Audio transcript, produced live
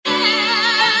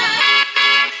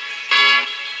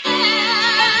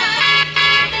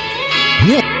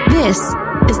This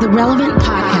is the Relevant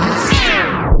Podcast.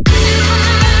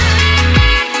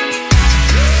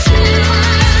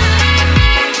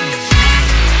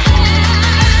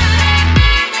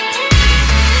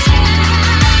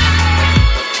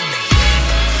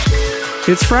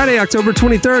 It's Friday, October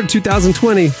 23rd,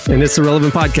 2020, and it's the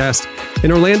Relevant Podcast.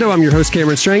 In Orlando, I'm your host,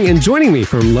 Cameron Strang, and joining me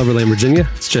from Loverland, Virginia,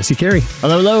 it's Jesse Carey.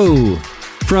 Hello, hello.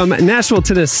 From Nashville,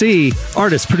 Tennessee,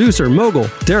 artist, producer, mogul,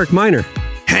 Derek Miner.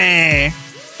 Hey.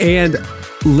 And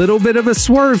little bit of a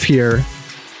swerve here.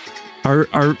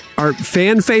 Our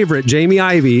fan favorite, Jamie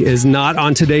Ivey, is not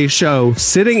on today's show,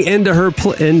 sitting into her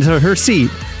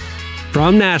seat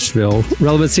from Nashville,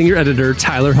 Relevant Senior Editor,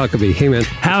 Tyler Huckabee. Hey, man.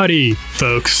 Howdy,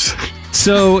 folks.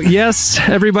 So, yes,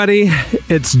 everybody,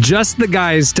 it's just the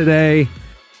guys today.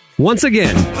 Once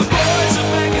again. The boys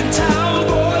are back in town,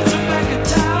 boys are back in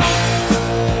town.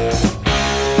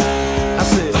 I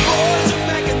said, the boys are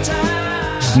back in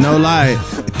town. No lie,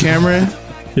 Cameron.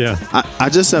 Yeah. I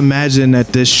just imagine that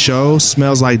this show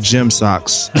smells like gym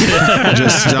socks.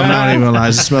 I'm not even lying.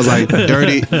 It just smells like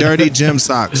dirty gym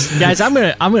socks. Guys, I'm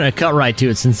gonna cut right to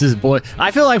it since this is boy.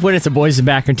 I feel like when it's a boys are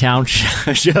back in town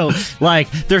show, like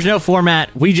there's no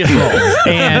format. We just roll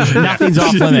and nothing's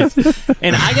off limits.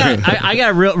 And I got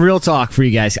a real talk for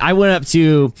you guys. I went up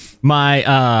to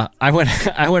my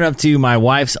my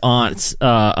wife's aunt's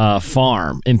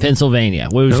farm in Pennsylvania.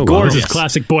 It was gorgeous. This is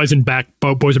classic boys are back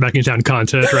in town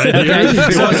content. Right? Okay.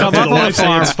 So I'm up on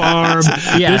the farm.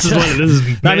 Yeah. This is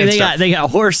I mean, they got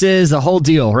horses, the whole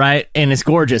deal, right? And it's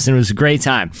gorgeous, and it was a great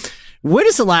time. When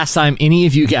is the last time any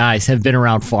of you guys have been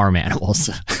around farm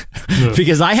animals?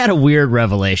 Because I had a weird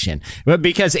revelation. But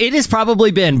because it has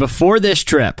probably been before this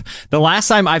trip, the last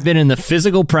time I've been in the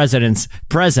physical presence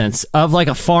of like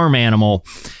a farm animal.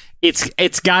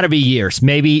 It's got to be years.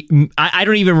 Maybe I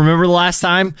don't even remember the last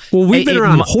time. Well, we've been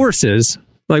around horses.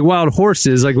 Like wild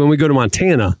horses, like when we go to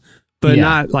Montana, but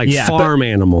not like farm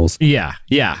animals. Yeah.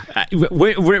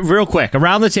 Real quick,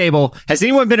 around the table, has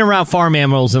anyone been around farm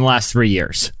animals in the last 3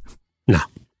 years? No.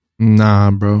 Nah,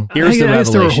 bro. Here's the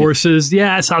revelation. There were horses.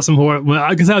 Yeah, I saw some horses. Well,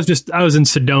 because I was in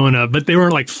Sedona, but they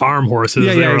weren't like farm horses.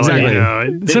 Yeah, exactly.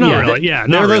 Like, so not really. Yeah,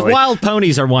 not really. Like wild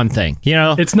ponies are one thing. You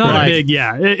know, it's not a big.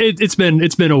 Yeah, it's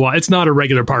been a while. It's not a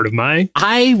regular part of my.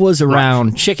 I was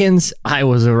around chickens. I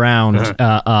was around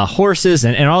horses,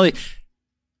 and all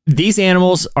these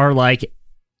animals are like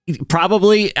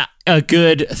probably a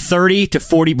good 30 to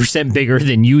 40% bigger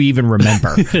than you even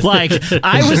remember. Like,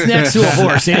 I was next to a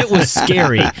horse and it was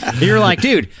scary. You're like,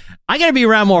 dude, I got to be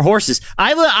around more horses.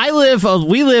 We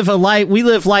live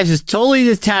life is totally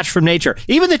detached from nature.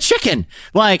 Even the chicken.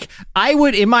 Like,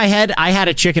 in my head, I had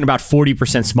a chicken about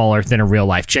 40% smaller than a real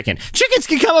life chicken. Chickens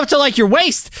can come up to like your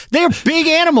waist. They're big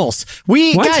animals.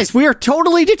 We are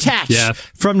totally detached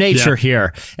from nature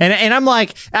here. And I'm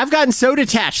like, I've gotten so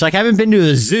detached. Like, I haven't been to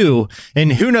a zoo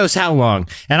in who knows how long.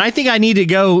 And I think I need to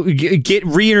go get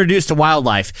reintroduced to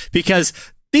wildlife because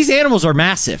these animals are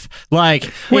massive. Like,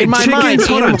 wait, in my chickens,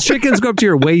 mind, chickens go up to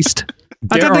your waist.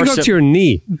 I thought they go up to your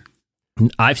knee.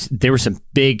 There were some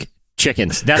big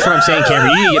chickens. That's what I'm saying,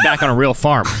 Cameron. You need to get back on a real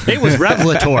farm. It was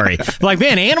revelatory. Like,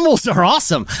 man, animals are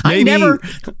awesome.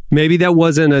 Maybe that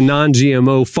wasn't a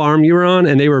non-GMO farm you were on,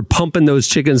 and they were pumping those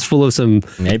chickens full of some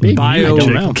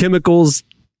biochemicals.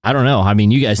 I don't know. I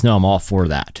mean, you guys know I'm all for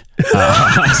that.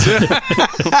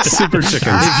 Super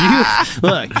chickens.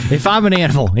 If I'm an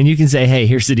animal and you can say, hey,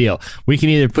 here's the deal. We can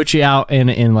either put you out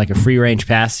in like a free range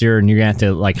pasture and you're going to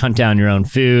have to like hunt down your own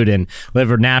food and live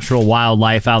a natural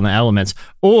wildlife out in the elements.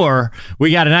 Or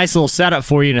we got a nice little setup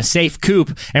for you in a safe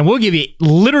coop and we'll give you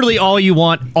literally all you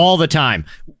want all the time.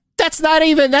 That's not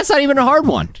even a hard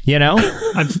one, you know?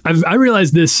 I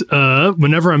realize this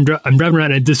whenever I'm driving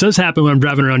around, and this does happen when I'm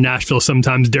driving around Nashville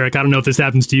sometimes, Derek. I don't know if this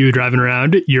happens to you driving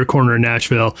around your corner of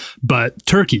Nashville, but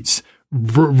turkeys,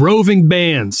 roving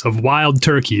bands of wild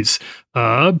turkeys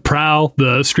prowl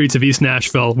the streets of East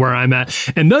Nashville where I'm at,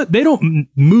 and they don't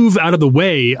move out of the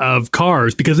way of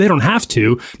cars because they don't have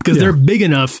to, because they're big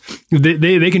enough.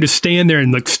 They can just stand there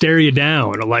and like stare you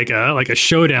down like a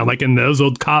showdown, like in those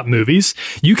old cop movies.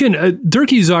 You can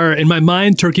turkeys are, in my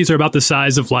mind, turkeys are about the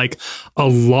size of like a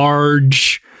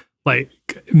large, like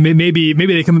maybe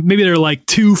they're like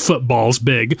 2 footballs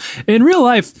big. In real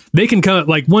life, they can come,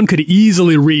 like one could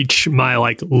easily reach my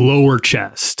like lower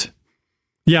chest.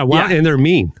 Yeah, and they're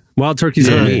mean. Wild turkeys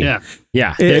are mean.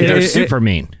 Yeah, they're super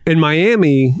mean. In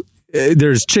Miami,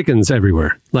 there's chickens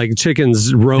everywhere. Like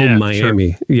chickens roam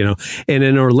Miami, you know. And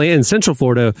in Central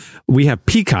Florida, we have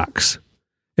peacocks.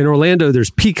 In Orlando,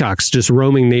 there's peacocks just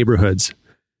roaming neighborhoods.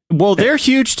 Well, they're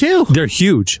huge too. They're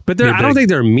huge, but I don't think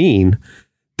they're mean.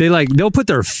 they'll put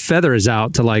their feathers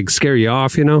out to like scare you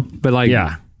off, you know. But like,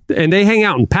 Yeah. and they hang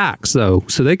out in packs though,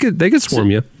 so they could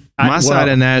swarm you. My side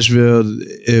of Nashville,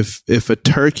 if a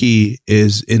turkey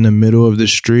is in the middle of the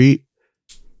street,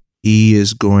 he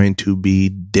is going to be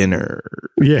dinner.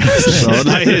 Yeah.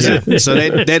 So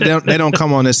they don't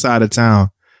come on this side of town.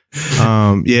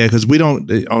 Because we don't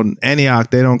on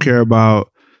Antioch. They don't care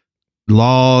about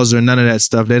laws or none of that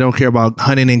stuff. They don't care about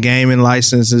hunting and gaming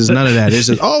licenses. None of that. It's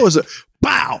just it's a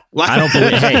bow. I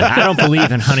don't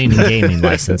believe in hunting and gaming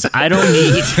license.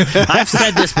 I've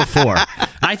said this before.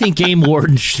 I think game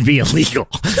wardens should be illegal.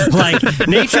 Like,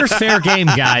 nature's fair game,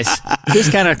 guys.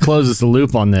 This kind of closes the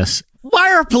loop on this.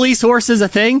 Why are police horses a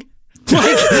thing?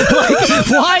 Like,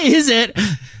 why is it?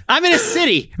 I'm in a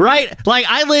city, right? Like,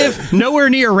 I live nowhere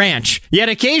near a ranch. Yet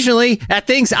occasionally at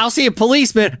things, I'll see a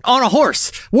policeman on a horse.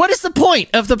 What is the point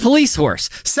of the police horse?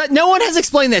 So, no one has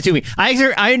explained that to me.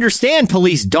 I understand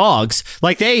police dogs.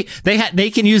 Like, they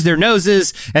can use their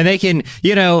noses and they can,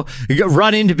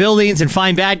 run into buildings and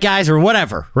find bad guys or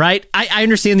whatever, right? I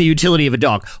understand the utility of a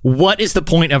dog. What is the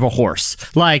point of a horse?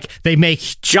 Like, they make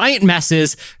giant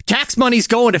messes. Tax money's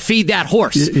going to feed that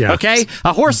horse. Yeah. Okay?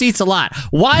 A horse eats a lot.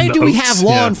 Why do we have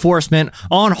law enforcement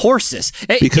on horses?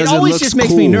 It always just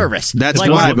makes me nervous. That's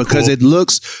why, because it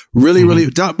looks really, really.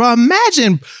 Bro,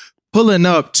 imagine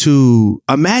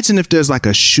if there's like a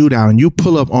shootout and you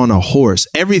pull up on a horse,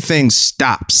 everything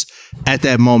stops at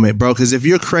that moment, bro. Because if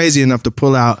you're crazy enough to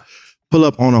pull up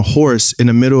on a horse in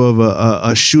the middle of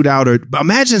a shootout, or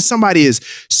imagine somebody is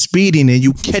speeding and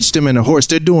you catch them in a horse,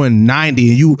 they're doing 90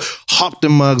 and you hawk the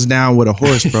mugs down with a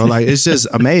horse, bro. Like, it's just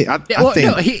amazing. I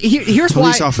think here's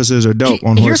police officers are dope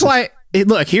on horses.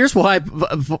 Here's why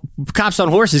cops on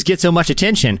horses get so much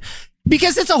attention.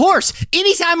 Because it's a horse.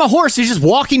 Anytime a horse is just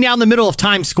walking down the middle of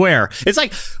Times Square, it's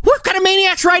like, what kind of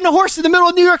maniac's riding a horse in the middle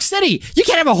of New York City? You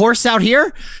can't have a horse out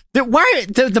here.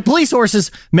 The police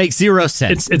horses make zero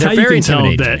sense. It's how you can tell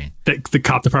that the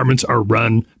cop departments are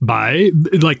run by,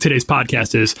 like today's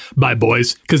podcast is, by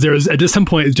boys. Because there was at some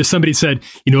point, just somebody said,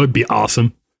 it'd be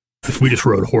awesome if we just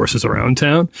rode horses around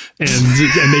town, and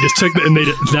they just took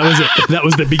that was it. That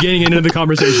was the beginning and end of the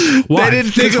conversation. Why? They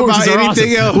didn't think about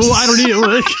anything else. Well, I don't need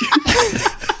it.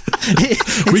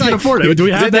 We can afford it. Do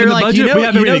we have that in the budget? We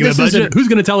have everything in the budget. Who's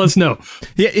going to tell us no?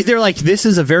 Yeah, they're like, this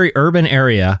is a very urban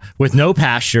area with no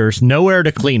pastures, nowhere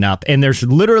to clean up, and there's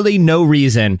literally no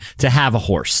reason to have a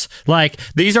horse. Like,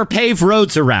 these are paved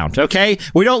roads around, okay?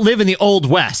 We don't live in the Old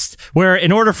West, where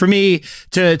in order for me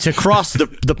to cross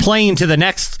the plain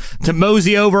to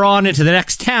mosey over on into the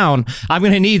next town, I'm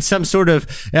going to need some sort of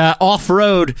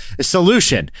off-road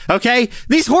solution, okay?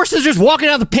 These horses are just walking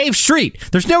down the paved street.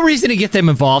 There's no reason to get them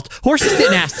involved. Horses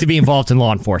didn't ask to be involved in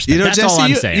law enforcement. That's Jesse, all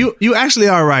I'm saying. You actually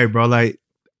are right, bro. Like,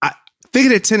 I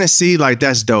figured at Tennessee, like,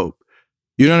 that's dope.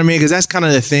 You know what I mean? Because that's kind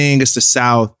of the thing. It's the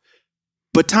South.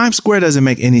 But Times Square doesn't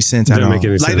make any sense at all. Like,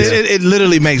 it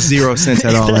literally makes zero sense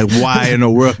at all. Like, why in the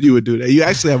world you would do that? You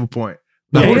actually have a point.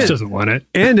 The horse doesn't want it.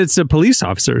 And it's a police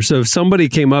officer. So if somebody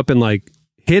came up and like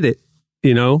hit it,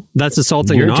 that's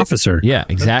assaulting an officer. Yeah,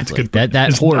 exactly.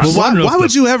 That horse. Well, why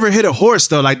would you ever hit a horse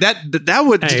though? Like that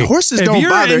would horses don't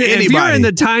bother anybody. If you're in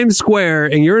the Times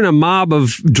Square and you're in a mob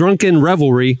of drunken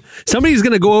revelry, somebody's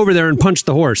going to go over there and punch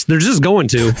the horse. They're just going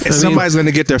to. And somebody's going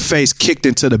to get their face kicked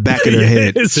into the back of their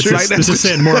head. This is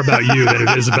saying more about you than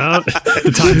it is about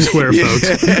the Times Square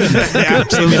folks.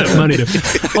 Absolutely. Money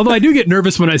although I do get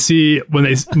nervous when I see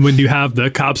when you have the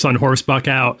cops on horseback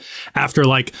out after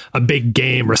like a big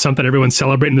game or something. Everyone's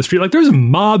celebrating the street. Like, there's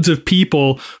mobs of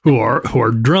people who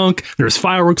are drunk. There's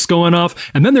fireworks going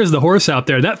off, and then there's the horse out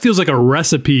there. That feels like a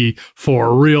recipe for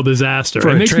a real disaster.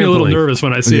 It makes me a little nervous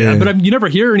when I see that. But you never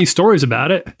hear any stories about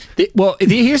it.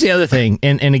 Here's the other thing,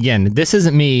 and again, this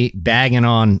isn't me bagging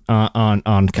on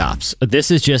cops.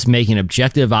 This is just making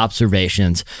objective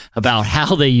observations about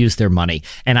how they use their money.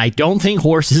 And I don't think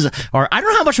horses are. I don't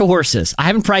know how much a horse is. I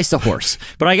haven't priced a horse,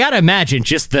 but I gotta imagine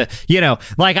just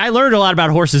like I learned a lot about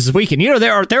horses this weekend.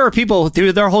 There are people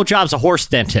who their whole job's a horse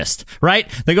dentist, right?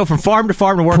 They go from farm to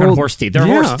farm to work on horse teeth. They're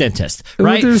horse dentists,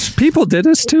 right? Well, there's people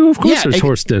dentists too. Of course, there's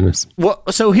horse dentists. Well,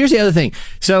 so here's the other thing.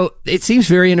 So it seems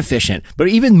very inefficient, but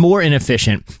even more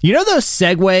inefficient. You know those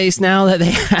Segways now that they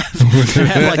have,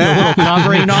 like the little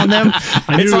covering on them?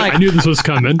 I knew this was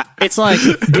coming. It's like,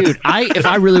 dude, if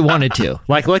I really wanted to,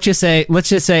 like, let's just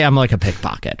say I'm like a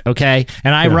pickpocket, okay?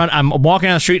 And I'm walking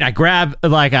down the street and I grab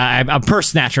like I'm a purse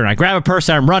snatcher and I grab a purse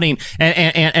and I'm running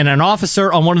and an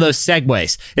officer on one of those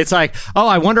Segways. It's like, oh,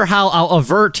 I wonder how I'll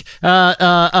avert, how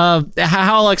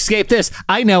I'll escape this.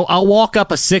 I know, I'll walk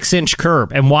up a 6-inch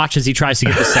curb and watch as he tries to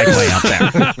get the Segway up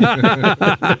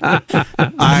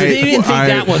there. They didn't think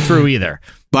that one through either.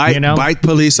 Bike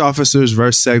police officers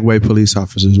versus Segway police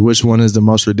officers. Which one is the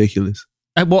most ridiculous?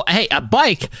 Well, hey, a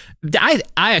bike. I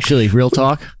actually, real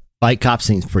talk. Bike cop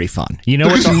seems pretty fun. You know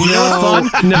what's fun?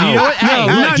 No. No. You know what?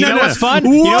 Hey, you know what's fun?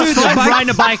 You know what's fun? Riding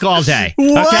a bike all day.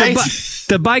 Okay.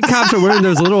 The bike cops are wearing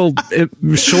those little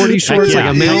shorty shorts like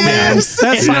a mailman.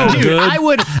 That's no good. I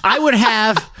would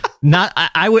have.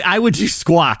 I would do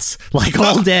squats like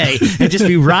all day and just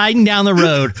be riding down the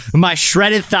road with my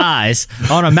shredded thighs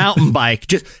on a mountain bike.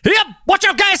 Just, yep, watch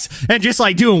out, guys, and just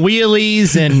like doing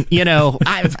wheelies and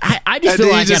I just feel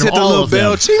like just out of hit the all little of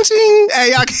bell, them, ching ching.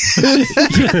 Hey,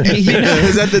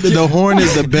 is that the horn?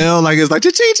 Is the bell like it's like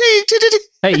ching ching ching ching ching?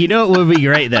 Hey, you know what would be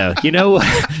great though? You know what?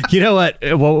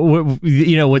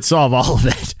 Would solve all of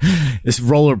it is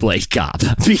rollerblade cop,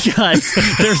 because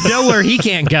there's nowhere he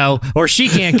can't go or she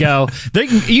can't go.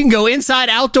 You can go inside,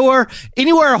 outdoor,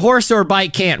 anywhere a horse or a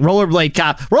bike can't. Rollerblade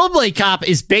cop. Rollerblade cop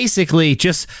is basically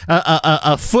just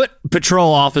a foot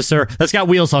patrol officer that's got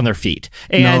wheels on their feet,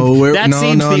 and that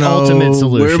seems the ultimate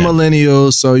solution. We're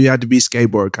millennials, so you have to be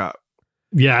skateboard cop.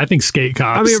 Yeah, I think skate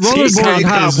cops. I mean, rollerboard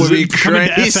cop would be coming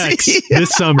to crazy. FX this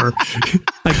summer.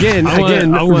 Again,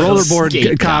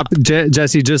 rollerboard cop,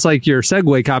 Jesse, just like your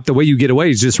Segway cop, the way you get away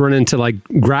is just run into like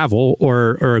gravel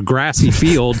or a grassy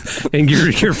field and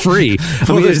you're free.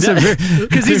 I mean,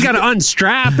 because he's got to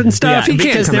unstrap and stuff. Yeah, he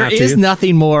can't because come there after is you.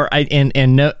 nothing more,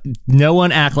 and no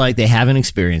one act like they haven't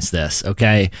experienced this,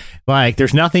 okay? Like,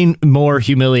 there's nothing more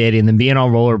humiliating than being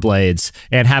on rollerblades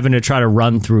and having to try to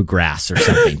run through grass or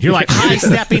something. You're like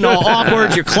high-stepping all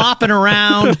awkward, you're clopping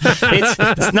around.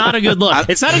 It's not a good look.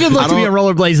 It's not a good look to be on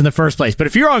rollerblades in the first place, but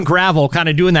if you're on gravel kind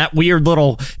of doing that weird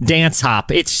little dance hop,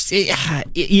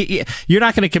 you're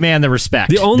not going to command the respect.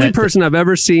 The only person I've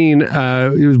ever seen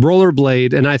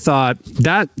rollerblade, and I thought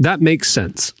that makes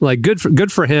sense. Like good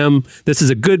for him. This is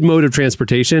a good mode of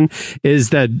transportation.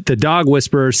 Is that the dog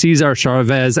whisperer Cesar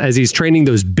Chavez, as he's training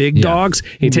those big dogs,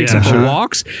 he takes them for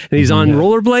walks, and he's on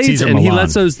rollerblades, Cesar and he Millan.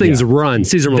 lets those things run.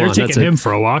 Cesar Millan. They're taking him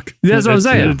for a walk. That's what I'm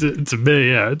saying. It's a bit,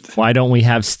 yeah. Why don't we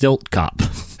have Stilt Cop?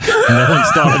 No one's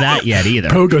thought of that yet either.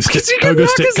 Pogo stick. He can knock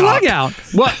his leg out.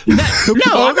 What? No,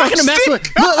 I'm not going to mess with.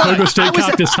 Pogo stick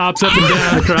cop just hops up and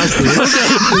down across the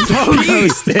Pogo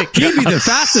stick. He'd be the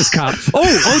fastest cop.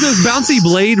 Oh, those bouncy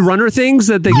blade runner things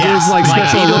that they give like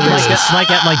special like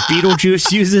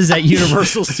Beetlejuice uses at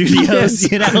Universal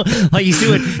Studios. You know, like he's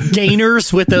doing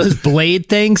gainers with those blade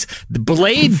things. The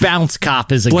blade bounce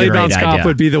cop is a blade great bounce idea. cop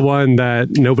would be the one that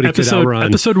nobody could outrun.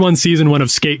 Episode 1, season 1 of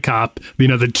Skate Cop. You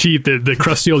know, the chief, the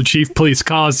crusty old chief police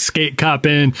calls Skate Cop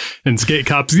in, and Skate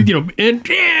Cop's he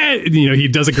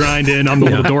does a grind in on the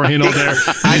little door handle there.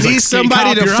 I need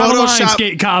somebody to Photoshop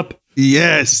Skate Cop.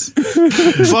 Yes,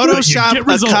 Photoshop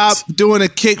a cop doing a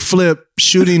kickflip,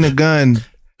 shooting a gun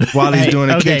while he's doing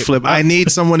a kickflip. I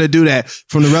need someone to do that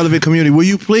from the relevant community. Will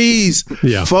you please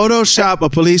Photoshop a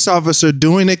police officer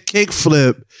doing a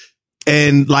kickflip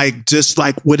and just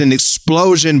with an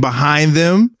explosion behind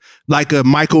them? Like a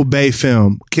Michael Bay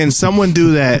film. Can someone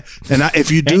do that? And if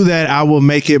you do that, I will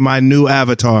make it my new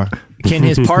avatar. Can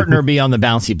his partner be on the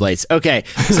bouncy blades? Okay,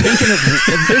 speaking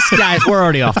of this, guys, we're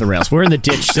already off the rails. We're in the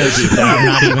ditch so deep that I'm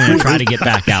not even going to try to get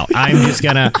back out. I'm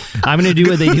gonna do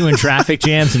what they do in traffic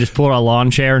jams and just pull out a lawn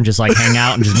chair and just like hang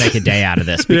out and just make a day out of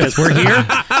this, because we're here,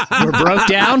 we're broke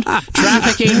down,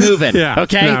 traffic ain't moving.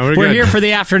 Okay, we're here for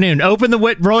the afternoon. Roll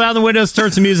down the windows,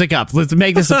 turn some music up. Let's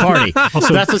make this a party.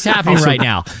 Also, that's what's happening right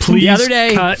now. Please the other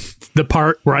day, cut the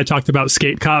part where I talked about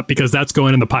Skate Cop, because that's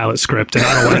going in the pilot script, and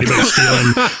I don't want anybody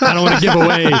stealing. I don't want to give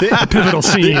away the pivotal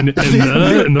scene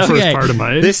in the first part of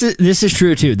my. This is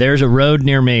true too. There's a road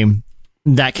near me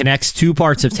that connects two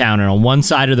parts of town, and on one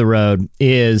side of the road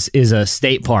is a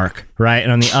state park, right,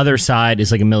 and on the other side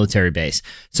is like a military base.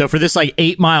 So for this like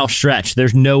 8-mile stretch,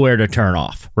 there's nowhere to turn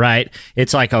off, right?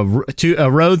 It's like a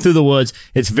road through the woods.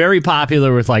 It's very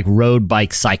popular with like road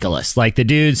bike cyclists, like the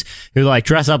dudes who like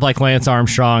dress up like Lance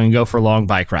Armstrong and go for long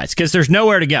bike rides, because there's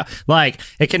nowhere to go. Like,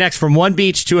 it connects from one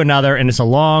beach to another, and it's a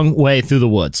long way through the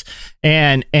woods.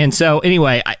 And so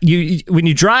anyway, when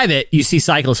you drive it, you see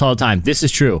cyclists all the time. This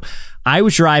is true. I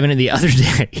was driving it the other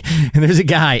day, and there's a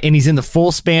guy, and he's in the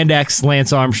full spandex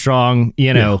Lance Armstrong,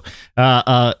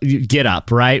 get up,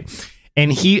 right?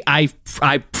 And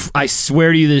I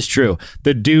swear to you, this is true.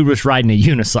 The dude was riding a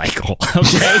unicycle.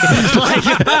 Okay,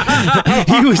 like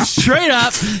he was straight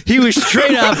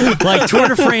up like Tour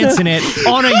de France in it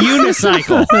on a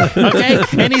unicycle. Okay,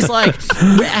 and he's like,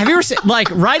 have you ever seen,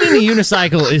 like, riding a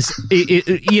unicycle is,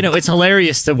 it's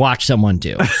hilarious to watch someone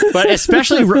do, but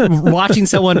especially watching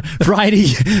someone ride a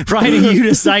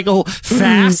unicycle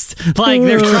fast, like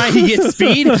they're trying to get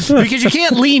speed, because you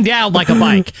can't lean down like a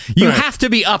bike. You have to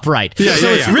be upright.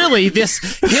 It's really this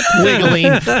hip wiggling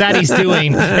that he's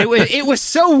doing. It was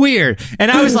so weird.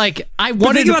 And I was like, I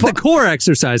wanted to put the core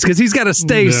exercise because he's got to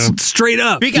stay straight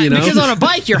up. Because on a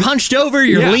bike, you're hunched over,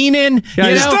 you're leaning.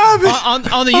 On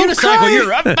the unicycle,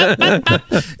 you're up.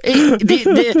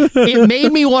 It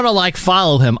made me want to like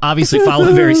follow him. Obviously, follow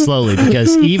him very slowly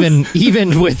because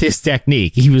even with his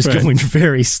technique, he was going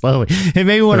very slowly. It made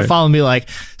me want to follow him and be like,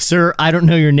 sir, I don't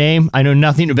know your name. I know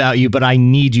nothing about you, but I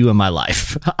need you in my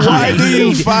life. Why do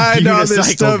you find all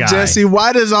this stuff, Jesse?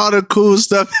 Why does all the cool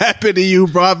stuff happen to you,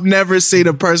 bro? I've never seen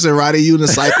a person ride a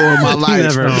unicycle in my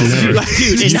life. Never.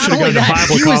 Dude, and not only that,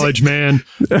 Bible college, man.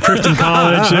 Christian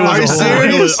college. Are you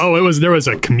serious? There was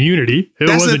a community. It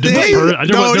That's wasn't the just thing. there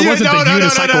wasn't the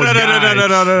unicycle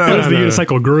guy. It was the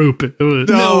unicycle group. It was,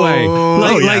 No way.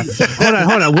 Like,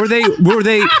 hold on. Were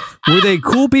they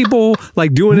cool people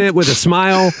like doing it with a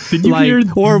smile? Did you hear?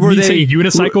 Or were they say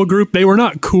unicycle group? They were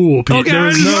not cool people. Okay,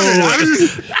 There's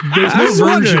no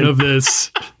version of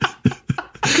this.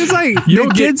 Because like You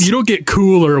don't get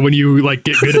cooler when you like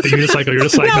get good at the unicycle. You're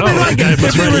just like, that guy must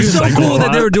if they ride a were so unicycle cool a that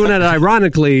lot. they were doing it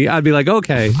ironically, I'd be like,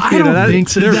 okay, I don't think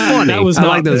so. They're funny. That was I not,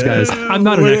 like those guys. I'm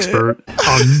not an expert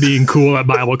on being cool at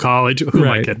Bible college. Who am I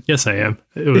Right. kidding? Yes, I am.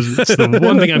 It's the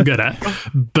one thing I'm good at.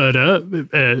 But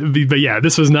yeah,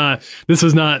 this was not.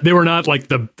 They were not like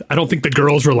the. I don't think the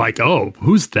girls were like, oh,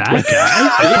 who's that guy?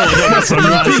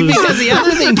 because the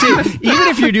other thing too, even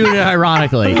if you're doing it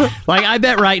ironically, like I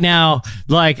bet right now,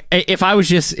 like if I was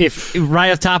just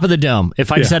right off top of the dome,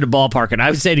 if I just had a ballpark, and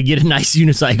I would say to get a nice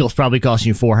unicycle is probably costing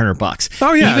you $400.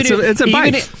 Oh yeah, it's a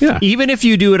bike. Even if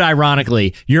you do it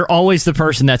ironically, you're always the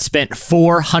person that spent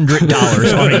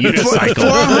 $400 on a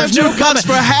unicycle. $400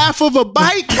 for half of a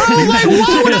bike, bro. Like,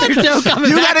 why would I? You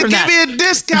gotta give me a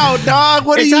discount, dog.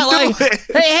 What are you doing? Like,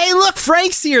 hey, look,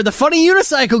 Frank's here, the funny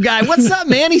unicycle guy. What's up,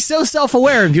 man? He's so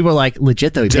self-aware, and people are like,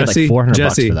 legit though, he paid like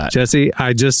 $400 for that. Jesse,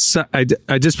 I just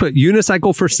put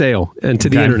unicycle for sale into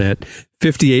the internet,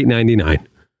 $58.99.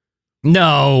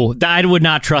 No, I would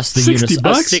not trust the $60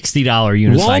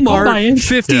 unicycle. Walmart,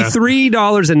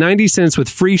 $53.90 with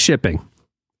free shipping.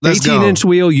 Let's go. 18-inch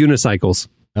wheel unicycles.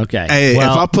 Okay. Hey, if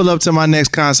I pull up to my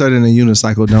next concert in a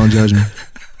unicycle, don't judge me.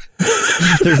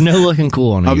 There's no looking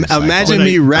cool on a unicycle. Imagine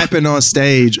me rapping on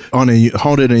stage on a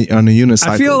unicycle.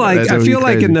 I feel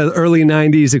like in the early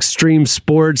 90s, extreme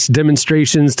sports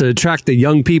demonstrations to attract the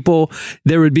young people,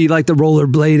 there would be like the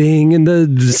rollerblading and the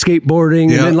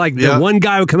skateboarding. And then like the one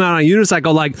guy would come out on a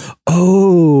unicycle like,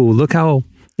 oh, look how...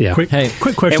 Yeah. Quick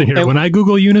question here. When I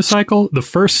Google unicycle, the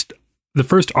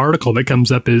first article that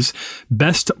comes up is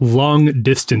best long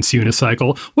distance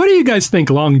unicycle. What do you guys think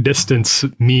long distance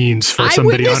means for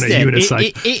somebody on a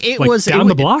unicycle? It like was down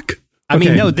the block? I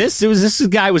mean, no, this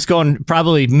guy was going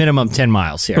probably minimum 10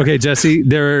 miles here. Okay, Jesse,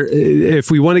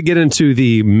 if we want to get into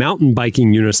the mountain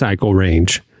biking unicycle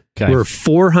range, we're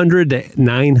 $400 to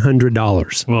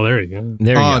 $900. Well, there you go.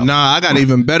 I got an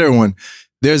even better one.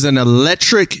 There's an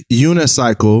electric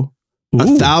unicycle,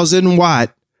 1,000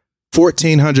 watt,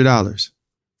 $1,400.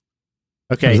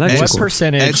 Okay, what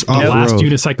percentage? Last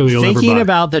unicycle you'll ever buy. Thinking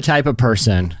about the type of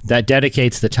person that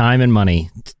dedicates the time and money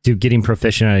to getting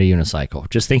proficient at a unicycle.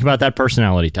 Just think about that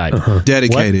personality type.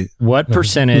 Dedicated. What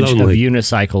percentage of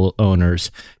unicycle owners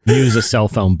use a cell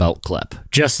phone belt clip?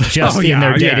 Just in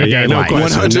their day-to-day life.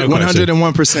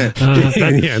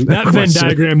 101%. That Venn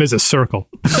diagram is a circle.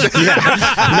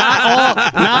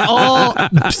 Not all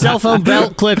cell phone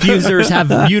belt clip users have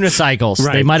unicycles.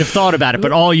 Right. They might have thought about it,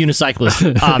 but all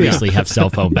unicyclists obviously have cell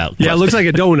phone belt clips. Yeah, it looks like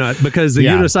a donut because the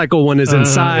unicycle one is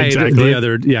inside the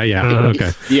other.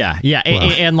 Okay.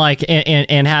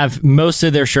 And have most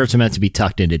of their shirts are meant to be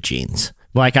tucked into jeans.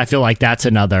 Like, I feel like that's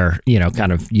another,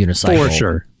 kind of unicycle. For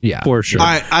sure. Yeah. For sure. All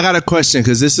right, I got a question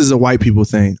because this is a white people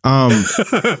thing.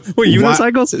 Wait,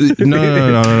 unicycles?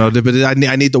 No. But I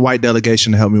need the white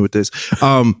delegation to help me with this.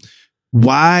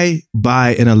 Why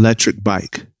buy an electric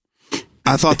bike?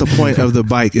 I thought the point of the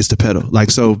bike is to pedal. Like,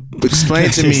 so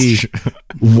explain to me,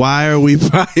 why are we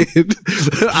buying?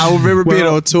 I remember being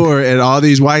on tour and all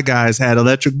these white guys had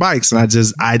electric bikes, and I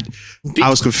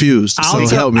was confused. So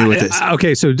help me with this.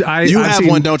 Okay, so you have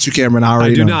one, don't you, Cameron?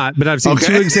 I do not, but I've seen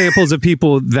two examples of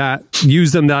people that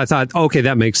use them that I thought, okay,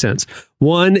 that makes sense.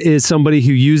 One is somebody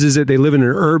who uses it. They live in an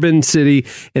urban city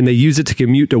and they use it to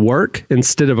commute to work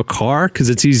instead of a car because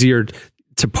it's easier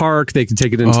to park. They can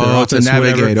take it into their office, to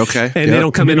navigate. Whatever, and they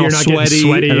don't come in all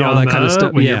sweaty and all that kind of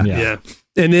stuff. Yeah.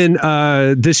 And then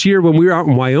this year when we were out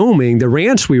in Wyoming, the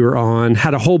ranch we were on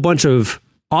had a whole bunch of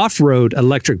off-road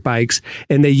electric bikes,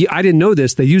 and I didn't know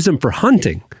this. They use them for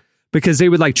hunting. because they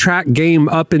would like track game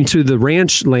up into the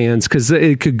ranch lands because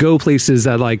it could go places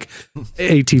that like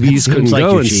ATVs couldn't Seems like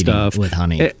go you're and cheating stuff. with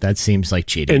honey. That seems like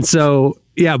cheating. And so,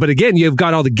 yeah, but again, you've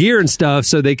got all the gear and stuff,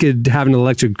 so they could have an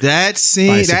electric. That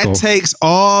bicycle. takes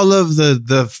all of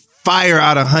the fire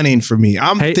out of hunting for me.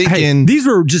 I'm thinking these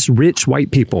were just rich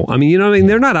white people. I mean, you know what I mean?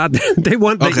 They're not out there. They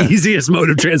want the easiest mode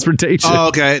of transportation. Oh,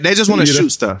 okay. They just want to shoot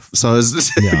stuff. So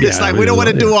it's like we don't want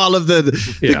to do all of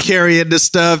the carrying the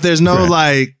stuff. There's no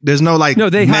No,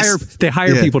 they hire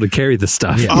people to carry the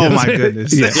stuff. Yeah. Oh my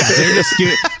goodness. They're just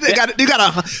you got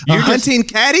a hunting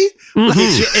caddy?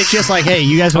 It's just like, hey,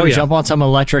 you guys want to jump on some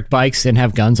electric bikes and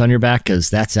have guns on your back?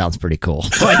 Because that sounds pretty cool.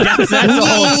 Like that's the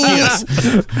whole excuse.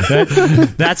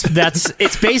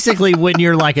 It's basically when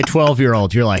you're like a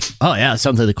 12-year-old, you're like, oh yeah, it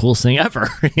sounds like the coolest thing ever.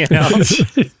 You know?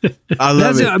 I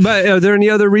love it. But are there any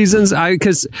other reasons?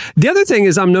 Because the other thing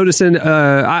is I'm noticing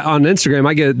on Instagram,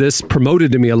 I get this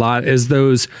promoted to me a lot, is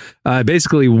those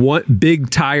basically one big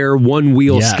tire, one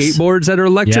wheel skateboards that are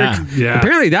electric. Yeah.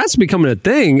 Apparently that's becoming a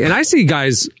thing. And I see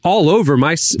guys all over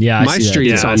my streets I on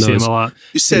see those. them a lot.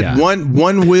 You said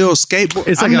one wheel skateboard.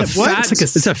 It's like it's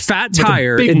a fat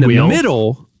tire in the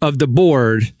middle of the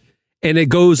board, and it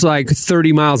goes like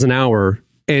 30 miles an hour,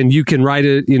 and you can ride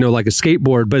it, like a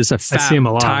skateboard, but it's a fat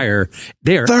tire.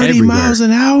 They're 30 everywhere. miles an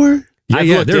hour? I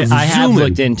have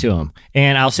looked into them,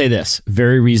 and I'll say this: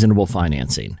 very reasonable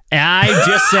financing. I'm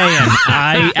just saying.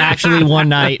 I actually one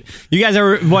night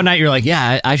you're like,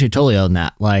 yeah, I should totally own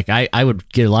that. Like, I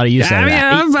would get a lot of use out of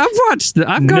that. I've watched.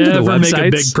 I've gone to the websites. Never make a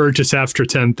big purchase after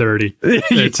 10:30.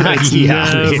 It's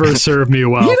Yeah. never served me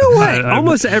well. You know what?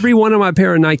 Almost every one of my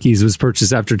pair of Nikes was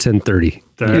purchased after 10:30.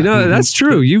 That's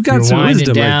true. You got some winding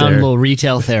wisdom down, right there. little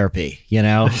retail therapy,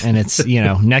 and it's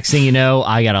next thing you know,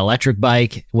 I got an electric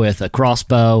bike with a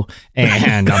crossbow,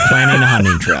 and I'm planning a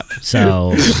hunting trip.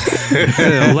 So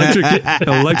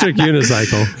electric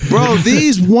unicycle, bro.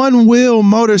 These one wheel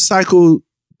motorcycle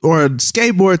or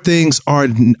skateboard things are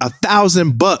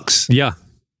 $1,000.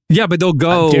 Yeah, but they'll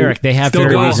go. Derek, they have they'll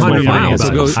very go reasonable 100 miles.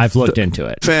 financing. I've looked into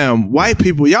it. Fam, white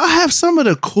people, y'all have some of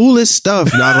the coolest stuff,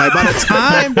 dog. Like by the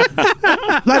time,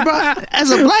 like bro,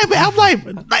 as a black man, I'm like,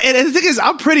 and the thing is,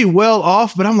 I'm pretty well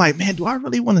off, but I'm like, man, do I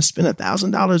really want to spend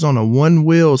 $1,000 on a one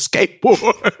wheel skateboard?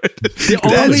 The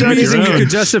only reason you could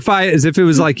justify it is if it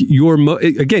was like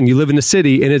again, you live in a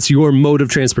city and it's your mode of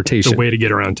transportation. The way to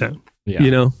get around town.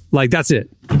 Yeah. Like that's it.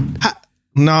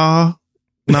 Nah.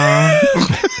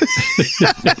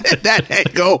 That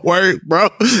ain't gonna work, bro.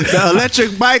 The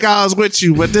electric bike, I was with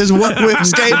you, but this one wheel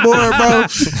skateboard, bro.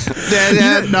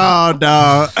 No,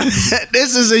 dog.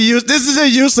 This is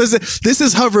useless. This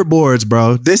is hoverboards,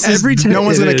 bro. No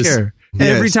one's gonna care.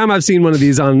 Every time I've seen one of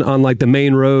these on like the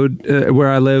main road where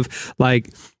I live, like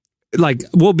my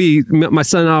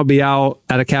son and I'll be out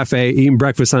at a cafe eating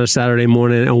breakfast on a Saturday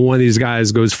morning, and one of these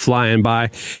guys goes flying by.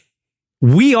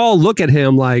 We all look at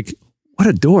him like, what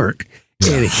a dork.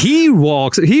 And he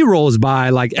rolls by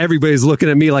like everybody's looking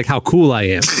at me like how cool I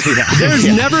am. There's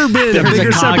never been a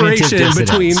bigger separation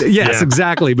between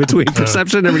between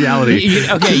perception and reality.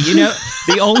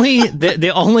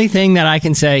 The only thing that I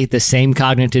can say, the same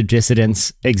cognitive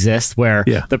dissonance exists where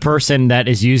the person that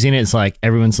is using it is like,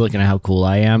 everyone's looking at how cool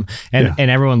I am, and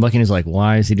everyone looking is like,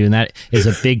 why is he doing that? Is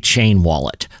a big chain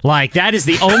wallet. Like that is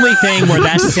the only thing where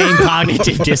that same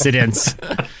cognitive dissonance.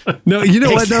 No, you know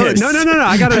what? No.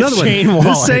 I got another one.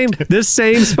 This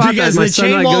same spot because that my the son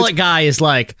chain wallet guy is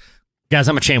like, guys,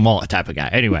 I'm a chain wallet type of guy.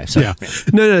 Anyway, so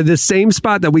No, the same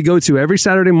spot that we go to every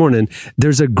Saturday morning.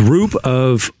 There's a group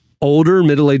of older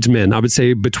middle-aged men. I would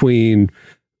say between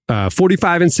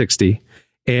 45 and 60.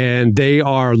 And they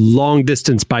are long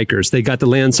distance bikers. They got the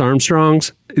Lance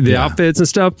Armstrongs, the outfits and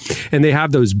stuff. And they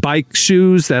have those bike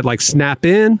shoes that like snap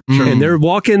in. And they're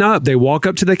walking up. They walk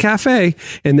up to the cafe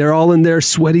and they're all in their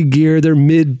sweaty gear, their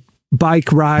mid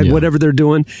bike ride, whatever they're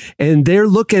doing. And they're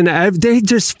they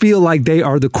just feel like they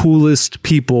are the coolest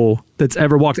people that's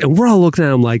ever walked. And we're all looking at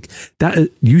them like,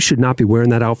 that. You should not be wearing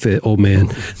that outfit, old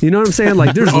man. You know what I'm saying?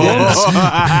 Like there's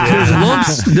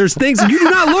lumps, there's things. You do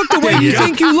not look the way you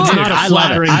think you look. Not a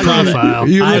flattering profile.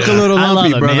 You look a little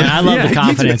lumpy, brother. Man. I love the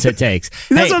confidence it takes.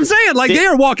 That's what I'm saying. Like they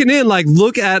are walking in like,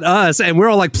 look at us. And we're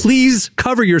all like, please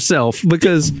cover yourself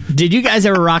because. Did you guys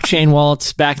ever rock chain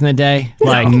wallets back in the day?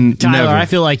 Like Tyler, never. I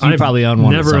feel like you probably owned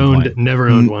one. Never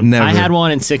owned one. Never. I had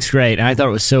one in 6th grade, and I thought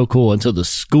it was so cool until the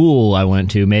school I went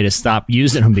to made us stop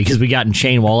using them because we got in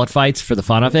chain wallet fights for the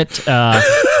fun of it,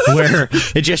 where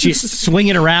it just you swing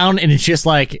it around and it's just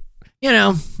like You know,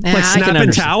 Like I can snapping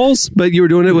understand. towels, but you were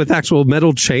doing it with actual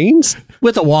metal chains?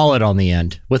 With a wallet on the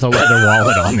end, with a leather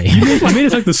wallet on the end. I mean,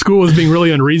 it's like the school was being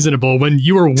really unreasonable when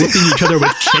you were whipping each other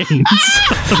with chains.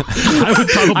 I would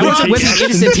probably I wasn't take whipping that.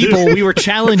 innocent people. We were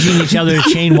challenging each other to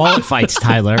chain wallet fights,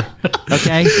 Tyler.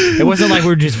 Okay? It wasn't like we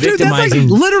were just Dude, that's like victimizing.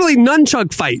 literally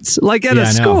nunchuck fights, like at Yeah, a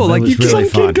I know. school. It Like was you really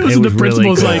can't fun. Goes It to the was really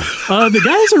principal's cool. like, the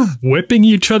guys are whipping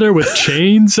each other with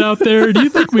chains out there. Do you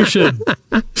think we should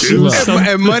do Look. something?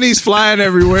 And money's flying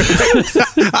everywhere.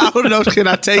 I don't know. Can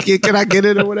I take it? Can I get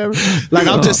it or whatever? Like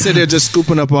I'm just sitting there, just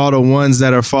scooping up all the ones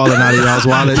that are falling out of y'all's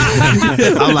wallet.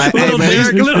 I'm like, hey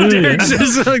man, Little Derek's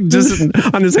just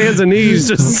on his hands and knees,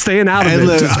 just staying out of hey, it.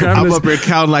 look, just grabbing I'm his- up here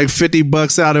counting like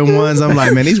 $50 out in ones. I'm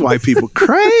like, man, these white people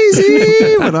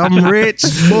crazy, but I'm rich,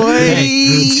 boy.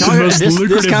 It's the most This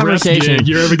lucrative ref conversation- gig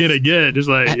you're ever gonna get. Just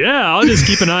like, yeah, I'll just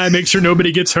keep an eye, make sure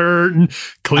nobody gets hurt, and I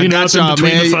clean got up in y'all,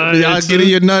 between man. the fights. Y'all get in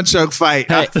your nunchuck fight.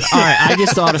 Hey, all right, I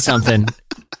just thought of something.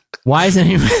 Why isn't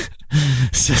anyone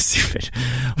so stupid?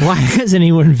 Why hasn't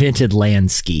anyone invented land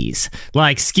skis?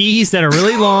 Like skis that are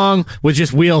really long with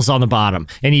just wheels on the bottom,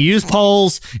 and you use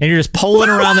poles, and you're just poling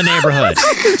around the neighborhood.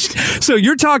 So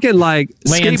you're talking like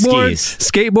Land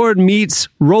skateboard meets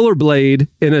rollerblade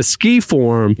in a ski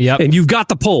form, Yep. and you've got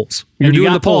the poles. You're And you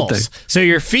doing got the pole poles. thing. So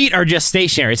your feet are just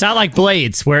stationary. It's not like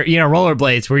blades where, roller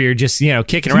blades where you're just,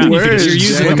 kicking around. Where You're is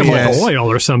using Jamie them Like Yes.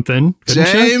 oil or something. couldn't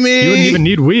you? Jamie! You wouldn't even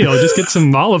need wheel. Just get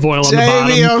some olive oil on the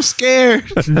Jamie, bottom. I'm scared.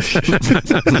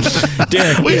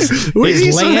 Derek, we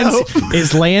need some help.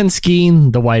 is land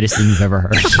skiing the whitest thing you've ever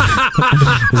heard?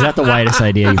 Is that the whitest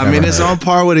idea you've ever I mean, heard? it's on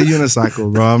par with a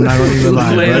unicycle, bro. I'm not gonna even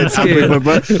lie. Landscape.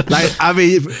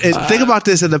 Think about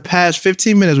this. In the past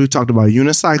 15 minutes, we've talked about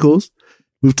unicycles.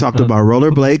 We've talked about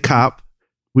rollerblade cop.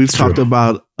 We've talked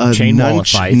about a Chain wallet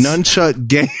fights. nunchuck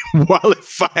game wallet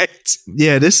fight.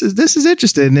 Yeah, this is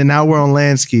interesting. And now we're on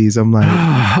land skis. I'm like,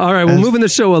 All right, well, moving the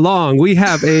show along, we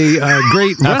have a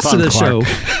great rest fun, of the Clark.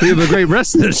 show. We have a great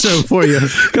rest of the show for you.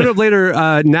 Coming up later,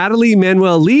 Natalie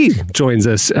Manuel Lee joins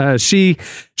us.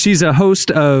 She's a host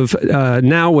of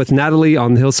Now with Natalie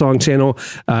on the Hillsong channel.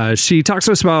 She talks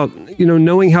to us about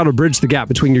knowing how to bridge the gap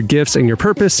between your gifts and your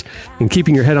purpose, and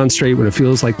keeping your head on straight when it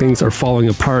feels like things are falling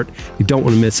apart. You don't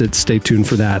want to miss it. Stay tuned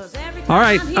for that. All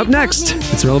right, up next,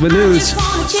 it's Relevant News.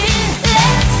 Let's hear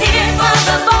it for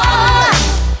the boy.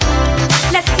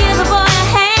 Let's give the boy a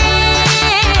hand.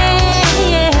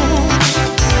 Yeah.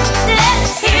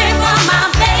 Let's hear it for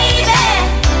my baby.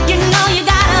 You know you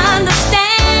gotta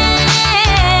understand.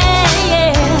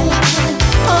 Yeah.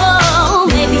 Oh,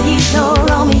 maybe he's no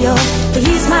Romeo, but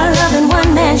he's my loving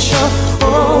one-man show.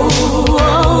 Oh, oh,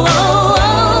 oh,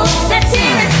 oh. Let's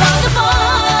hear it for the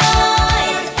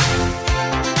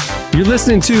boy. You're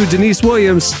listening to Denise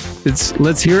Williams. It's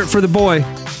Let's Hear It for the Boy.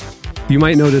 You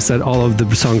might notice that all of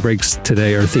the song breaks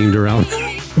today are themed around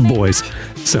boys.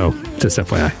 So, just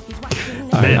FYI.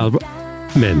 All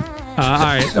right, men. All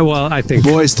right. Well, I think.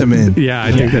 boys to men. Yeah,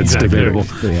 I think that's exactly. debatable.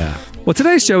 Yeah. Well,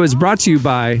 today's show is brought to you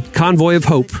by Convoy of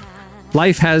Hope.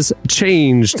 Life has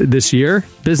changed this year.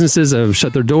 Businesses have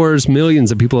shut their doors, millions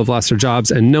of people have lost their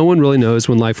jobs, and no one really knows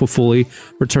when life will fully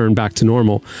return back to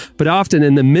normal. But often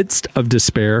in the midst of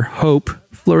despair, hope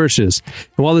flourishes.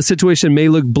 And while the situation may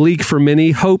look bleak for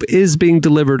many, hope is being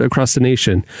delivered across the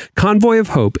nation. Convoy of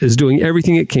Hope is doing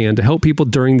everything it can to help people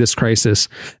during this crisis.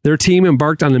 Their team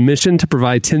embarked on a mission to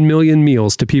provide 10 million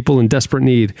meals to people in desperate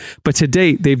need. But to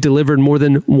date, they've delivered more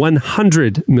than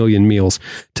 100 million meals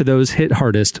to those hit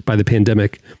hardest by the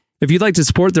pandemic. If you'd like to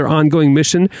support their ongoing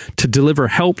mission to deliver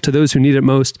help to those who need it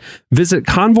most, visit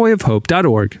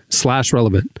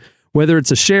convoyofhope.org/relevant. Whether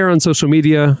it's a share on social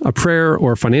media, a prayer,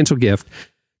 or a financial gift,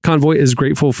 Convoy is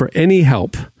grateful for any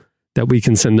help that we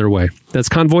can send their way. That's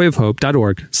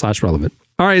convoyofhope.org/relevant.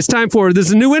 All right, it's time for, this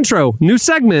is a new intro, new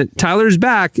segment. Tyler's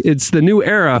back. It's the new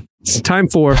era. It's time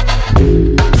for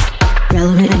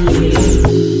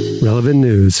Relevant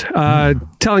News.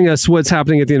 Telling us what's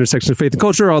happening at the intersection of faith and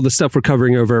culture, all the stuff we're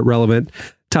covering over at Relevant.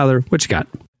 Tyler, what you got?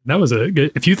 That was a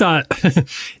good. If you thought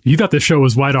this show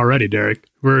was wide already, Derek,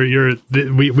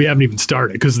 we haven't even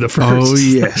started because the first. Oh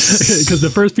yes, because the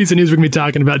first piece of news we're gonna be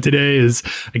talking about today is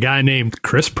a guy named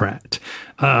Chris Pratt.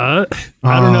 I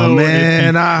don't know,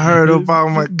 man. I heard about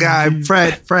my guy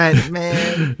Pratt,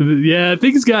 man. Yeah,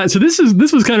 things got. So this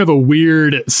was kind of a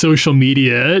weird social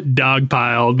media dog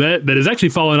pile that has actually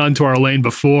fallen onto our lane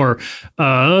before.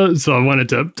 So I wanted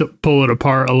to pull it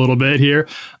apart a little bit here.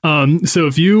 So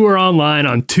if you were online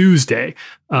on Tuesday,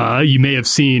 you may have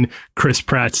seen Chris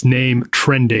Pratt's name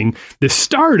trending. This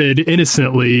started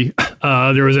innocently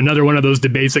There was another one of those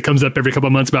debates that comes up every couple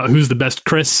of months about who's the best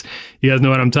Chris. You guys know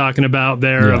what I'm talking about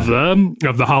there, of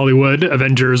the Hollywood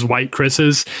Avengers white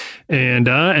Chris's, and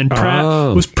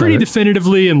Pratt was pretty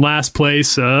definitively in last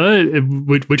place,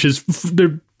 which is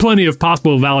there. Plenty of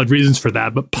possible valid reasons for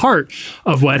that. But part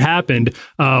of what happened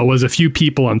was a few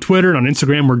people on Twitter and on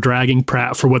Instagram were dragging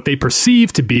Pratt for what they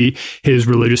perceived to be his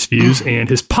religious views and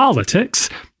his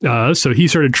politics. So he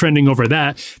started trending over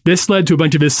that. This led to a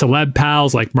bunch of his celeb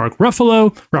pals like Mark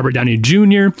Ruffalo, Robert Downey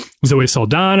Jr., Zoe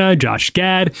Saldana, Josh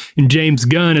Gad, and James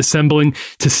Gunn assembling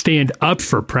to stand up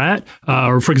for Pratt.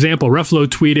 Or for example, Ruffalo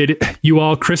tweeted, "You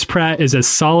all, Chris Pratt is as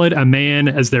solid a man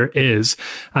as there is.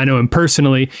 I know him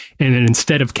personally, and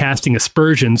instead of casting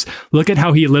aspersions, look at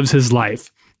how he lives his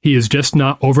life. He is just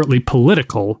not overtly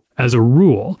political as a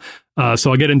rule."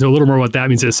 So I'll get into a little more what that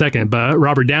means in a second. But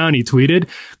Robert Downey tweeted,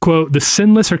 quote, "The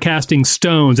sinless are casting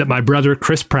stones at my brother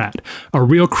Chris Pratt, a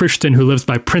real Christian who lives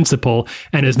by principle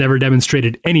and has never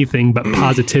demonstrated anything but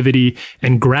positivity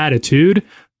and gratitude."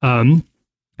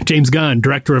 James Gunn,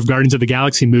 director of Guardians of the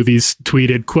Galaxy movies,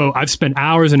 tweeted, quote, "I've spent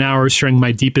hours and hours sharing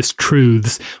my deepest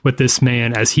truths with this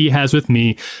man as he has with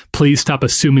me. Please stop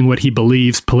assuming what he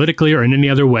believes politically or in any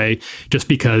other way just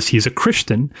because he's a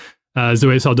Christian."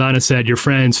 Zoe Saldana said, "Your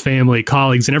friends, family,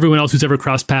 colleagues, and everyone else who's ever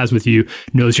crossed paths with you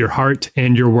knows your heart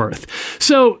and your worth."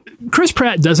 So Chris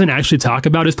Pratt doesn't actually talk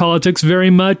about his politics very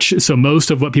much. So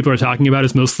most of what people are talking about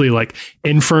is mostly like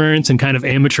inference and kind of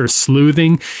amateur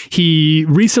sleuthing. He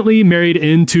recently married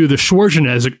into the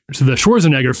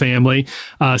Schwarzenegger family.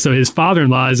 So his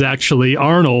father-in-law is actually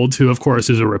Arnold, who of course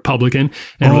is a Republican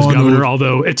and was governor.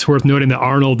 Although it's worth noting that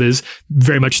Arnold is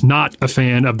very much not a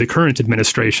fan of the current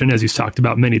administration, as he's talked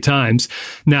about many times.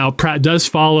 Now, Pratt does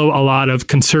follow a lot of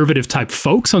conservative type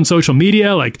folks on social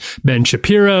media like Ben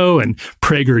Shapiro and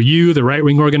PragerU, the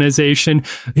right-wing organization.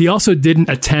 He also didn't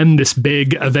attend this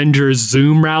big Avengers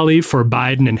Zoom rally for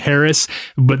Biden and Harris,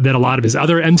 but that a lot of his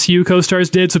other MCU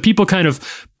co-stars did. So people kind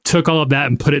of took all of that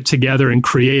and put it together and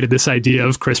created this idea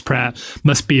of Chris Pratt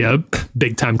must be a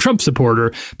big-time Trump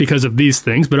supporter because of these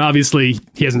things. But obviously,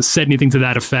 he hasn't said anything to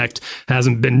that effect,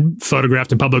 hasn't been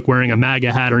photographed in public wearing a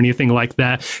MAGA hat or anything like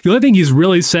that. The only thing he's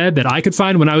really said that I could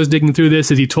find when I was digging through this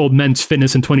is he told Men's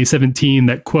Fitness in 2017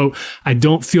 that, quote, "I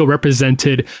don't feel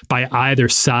represented by either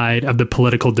side of the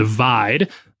political divide."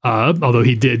 Although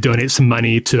he did donate some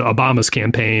money to Obama's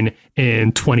campaign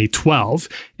in 2012.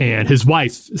 And his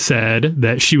wife said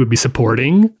that she would be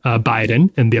supporting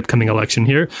Biden in the upcoming election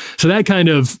here. So that kind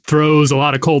of throws a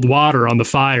lot of cold water on the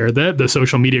fire that the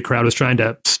social media crowd was trying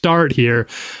to start here.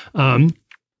 And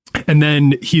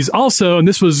then he's also, and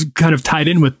this was kind of tied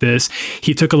in with this,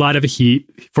 he took a lot of heat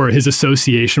for his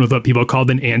association with what people called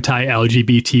an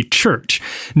anti-LGBT church.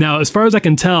 Now, as far as I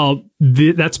can tell,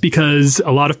 that's because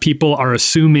a lot of people are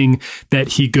assuming that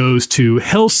he goes to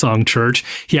Hillsong Church.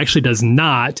 He actually does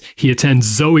not. He attends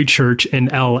Zoe Church in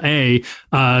LA.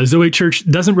 Zoe Church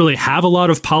doesn't really have a lot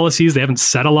of policies. They haven't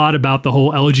said a lot about the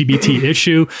whole LGBT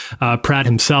issue. Pratt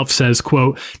himself says,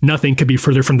 quote, "Nothing could be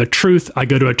further from the truth. I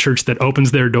go to a church that opens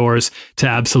their doors to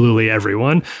absolutely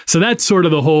everyone." So that's sort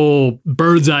of the whole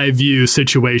bird's eye view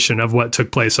situation of what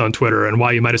took place on Twitter and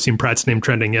why you might have seen Pratt's name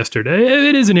trending yesterday.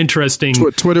 It is an interesting...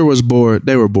 Twitter was bored.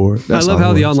 They were bored. That's I love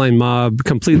how the online mob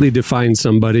completely defines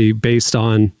somebody based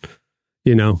on,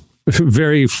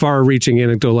 very far-reaching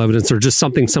anecdotal evidence or just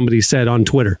something somebody said on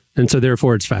Twitter, and so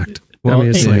therefore it's fact. Well, I mean,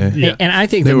 it's and I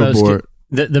think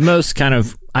the most kind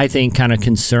of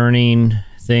concerning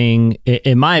thing,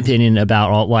 in my opinion, about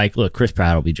all, look, Chris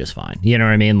Pratt will be just fine. You know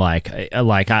what I mean?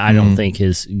 I don't think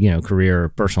his career or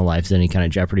personal life is in any kind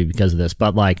of jeopardy because of this.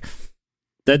 But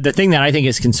the thing that I think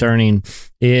is concerning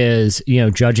is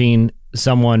judging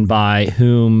someone by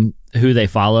who they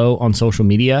follow on social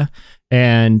media.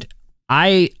 And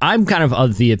I'm kind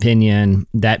of the opinion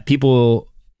that people,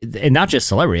 and not just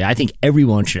celebrity, I think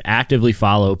everyone should actively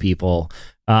follow people.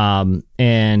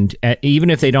 And even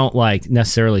if they don't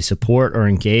necessarily support or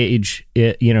engage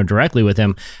directly with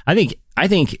them, I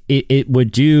think it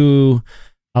would do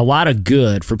a lot of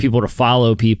good for people to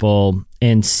follow people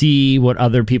and see what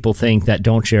other people think that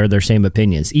don't share their same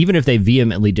opinions, even if they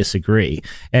vehemently disagree,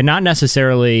 and not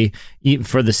necessarily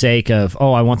for the sake of,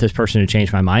 oh, I want this person to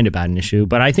change my mind about an issue.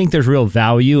 But I think there's real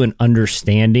value in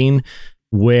understanding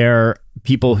where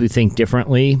people who think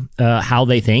differently, how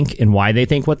they think and why they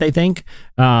think what they think.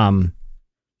 And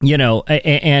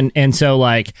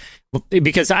so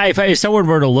Because if someone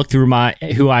were to look through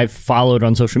who I've followed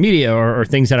on social media or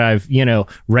things that I've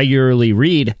regularly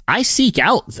read, I seek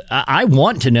out. I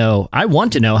want to know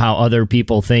how other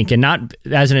people think, and not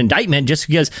as an indictment, just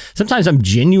because sometimes I'm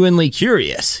genuinely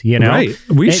curious. Right?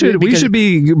 We should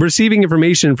be receiving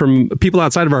information from people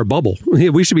outside of our bubble.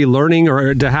 We should be learning,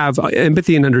 or to have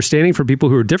empathy and understanding for people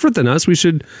who are different than us. We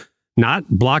should not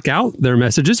block out their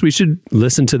messages. We should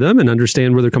listen to them and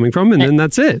understand where they're coming from, and then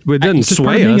that's it. It doesn't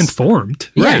sway us. Being informed,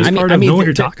 right? It's part of knowing what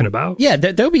you're talking about. Yeah,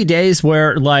 there'll be days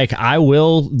where I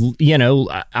will,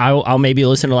 I'll maybe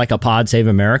listen to like a Pod Save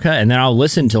America, and then I'll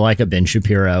listen to like a Ben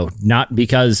Shapiro, not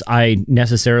because I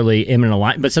necessarily am in a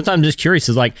line, but sometimes I'm just curious.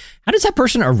 Is like, how does that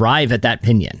person arrive at that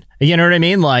opinion? You know what I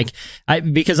mean?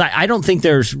 Because I don't think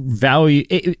there's value.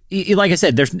 Like I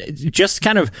said, there's just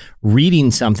kind of reading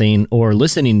something or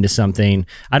listening to something,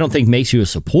 I don't think makes you a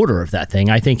supporter of that thing.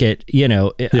 I think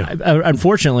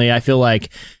unfortunately, I feel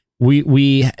like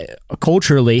we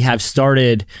culturally have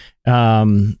started,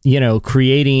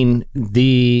 creating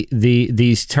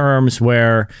these terms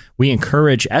where we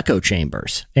encourage echo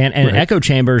chambers, and right. Echo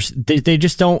chambers, they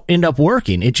just don't end up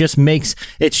working. It's just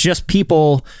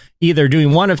people either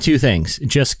doing one of two things,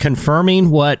 just confirming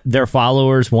what their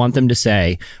followers want them to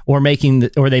say, or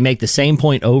they make the same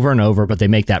point over and over, but they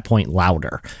make that point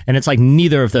louder. And it's like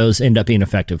neither of those end up being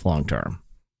effective long term.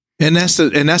 And that's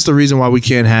the reason why we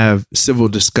can't have civil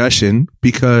discussion,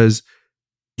 because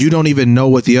you don't even know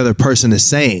what the other person is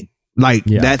saying.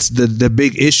 That's the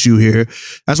big issue here.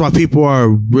 That's why people are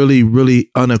really,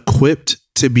 really unequipped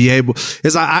to be able.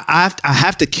 Is I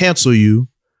have to cancel you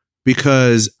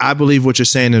because I believe what you're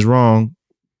saying is wrong,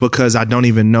 because I don't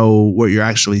even know what you're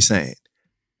actually saying.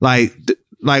 Like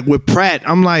with Pratt,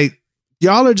 I'm like,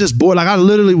 y'all are just bored. Like I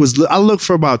looked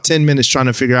for about 10 minutes trying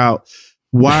to figure out,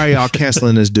 why are y'all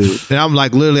canceling this dude? And I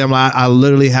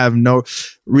literally have no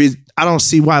reason. I don't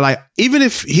see why. Like, even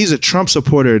if he's a Trump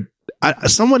supporter,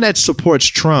 someone that supports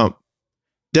Trump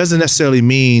doesn't necessarily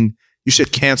mean you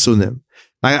should cancel them.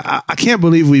 Like, I can't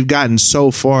believe we've gotten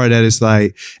so far that it's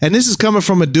like, and this is coming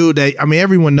from a dude that,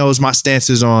 everyone knows my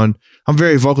stance is on, I'm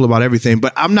very vocal about everything,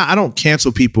 but I don't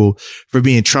cancel people for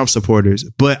being Trump supporters,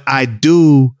 but I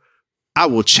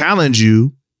will challenge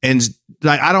you. And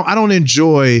like, I don't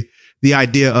enjoy the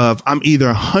idea of I'm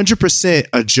either 100%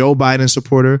 a Joe Biden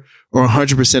supporter or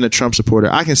 100% a Trump supporter.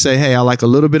 I can say, hey, I like a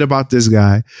little bit about this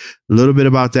guy, a little bit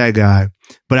about that guy,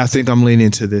 but I think I'm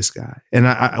leaning to this guy.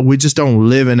 And we just don't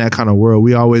live in that kind of world.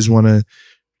 We always want to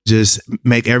just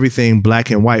make everything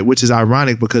black and white, which is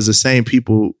ironic because the same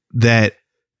people that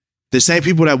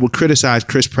would criticize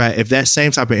Chris Pratt, if that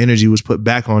same type of energy was put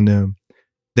back on them,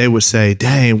 they would say,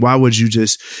 dang, why would you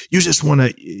just want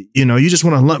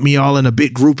to lump me all in a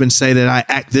big group and say that I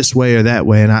act this way or that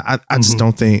way. And I just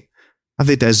don't think, I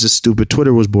think that's just stupid.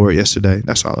 Twitter was bored yesterday.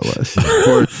 That's all it was.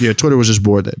 Twitter was just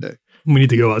bored that day. We need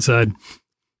to go outside.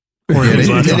 They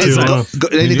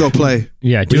need to go play.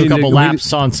 Yeah, do a couple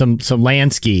laps on some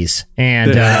land skis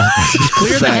and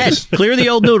clear the head, clear the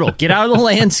old noodle, get out of the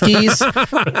land skis,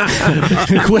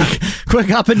 quick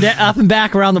up and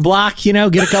back around the block. Get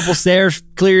a couple stairs,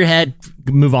 clear your head,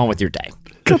 move on with your day.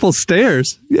 Couple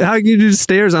stairs? How can you do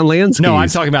stairs on land skis? No, I'm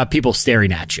talking about people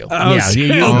staring at you.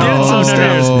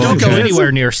 Oh, don't go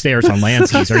anywhere near stairs on land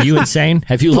skis. Are you insane?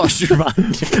 Have you lost your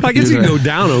mind? I guess you can go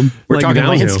down them. We're talking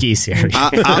land skis here.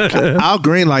 I'll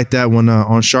green light that one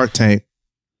on Shark Tank.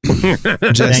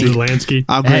 Jesse, Lansky.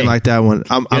 I'll green light that one.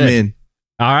 I'm in.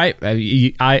 All right.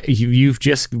 You've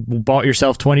just bought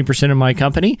yourself 20% of my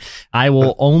company. I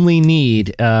will only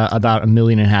need about $1.5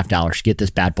 million to get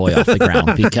this bad boy off the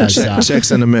ground, because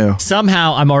checks in the mail.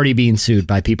 Somehow I'm already being sued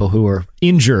by people who are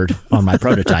injured on my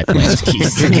prototype land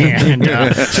skis. And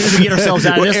as soon as we get ourselves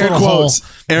out of this little hole,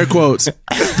 air quotes.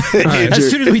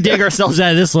 As soon as we dig ourselves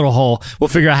out of this little hole, we'll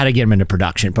figure out how to get them into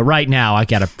production. But right now, I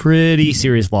got a pretty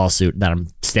serious lawsuit that I'm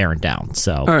staring down.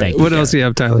 So, all right, what else do you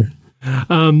have, Tyler?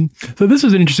 So this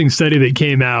was an interesting study that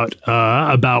came out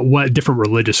about what different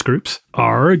religious groups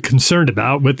are concerned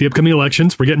about with the upcoming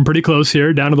elections. We're getting pretty close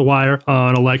here, down to the wire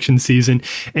on election season.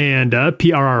 And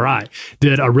PRRI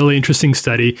did a really interesting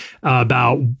study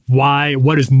about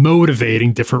what is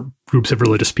motivating different groups of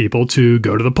religious people to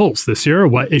go to the polls this year,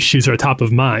 what issues are top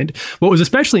of mind. What was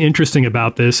especially interesting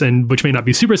about this, and which may not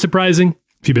be super surprising,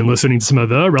 if you've been listening to some of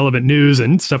the relevant news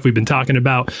and stuff we've been talking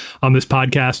about on this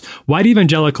podcast, white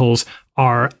evangelicals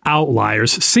are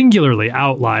outliers, singularly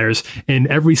outliers in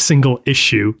every single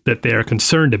issue that they are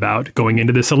concerned about going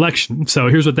into this election. So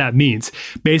here's what that means.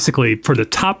 Basically, for the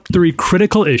top 3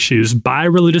 critical issues by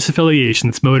religious affiliation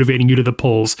that's motivating you to the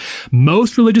polls,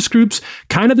 most religious groups,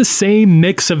 kind of the same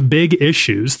mix of big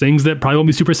issues, things that probably won't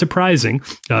be super surprising.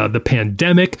 The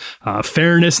pandemic,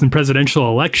 fairness in presidential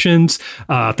elections,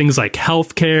 things like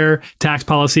healthcare, tax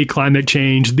policy, climate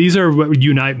change. These are what would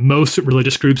unite most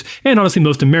religious groups and honestly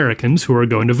most Americans who are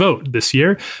going to vote this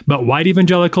year. But white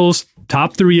evangelicals,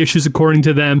 top 3 issues according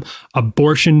to them: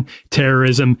 abortion,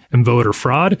 terrorism, and voter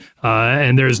fraud.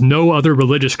 And there's no other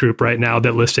religious group right now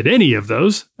that listed any of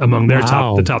those among their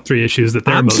the top 3 issues that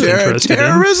they're most interested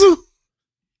terrorism? in.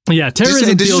 Yeah,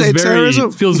 terrorism Did you say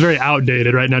terrorism? feels very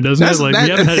outdated right now, doesn't it? Like, we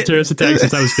haven't had a terrorist attack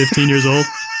since I was 15 years old.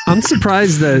 I'm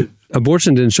surprised that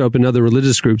abortion didn't show up in other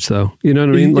religious groups, though. You know what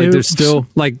I mean? Like, there's still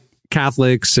like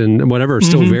Catholics and whatever are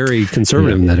still very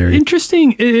conservative in that area.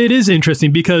 Interesting. It is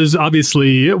interesting because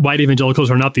obviously white evangelicals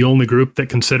are not the only group that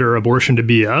consider abortion to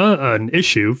be an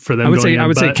issue for them. I would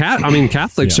say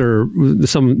Catholics are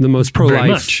some of the most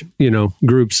pro-life,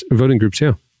 groups, voting groups.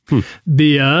 Yeah.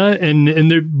 The and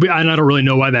I don't really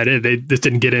know why that is. They just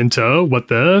didn't get into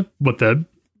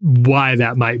why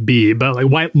that might be, but like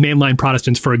white mainline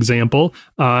Protestants, for example,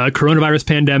 coronavirus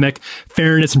pandemic,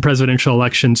 fairness in presidential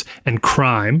elections, and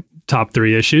crime, top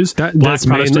 3 issues. That's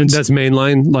Protestants. That's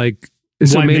mainline, like.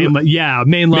 So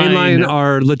mainline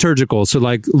are liturgical. So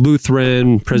like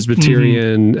Lutheran,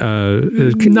 Presbyterian,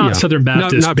 Southern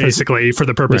Baptist, basically for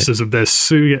the purposes of this,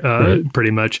 pretty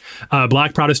much.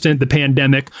 Black Protestant, the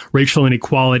pandemic, racial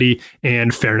inequality,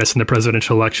 and fairness in the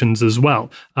presidential elections as well.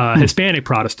 Hispanic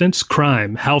Protestants,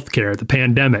 crime, healthcare, the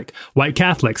pandemic. White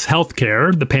Catholics,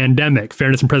 healthcare, the pandemic,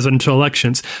 fairness in presidential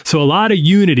elections. So a lot of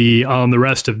unity on the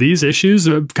rest of these issues,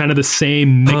 kind of the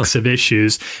same mix of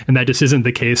issues, and that just isn't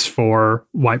the case for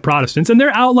white Protestants. And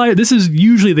they're outliers. This is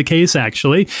usually the case,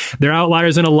 actually. They're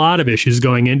outliers in a lot of issues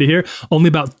going into here. Only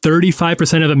about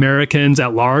 35% of Americans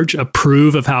at large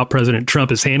approve of how President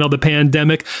Trump has handled the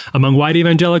pandemic. Among white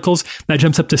evangelicals, that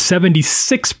jumps up to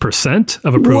 76%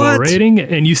 of approval rating.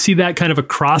 And you see that kind of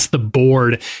across the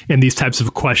board in these types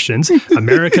of questions.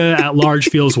 America at large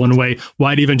feels one way.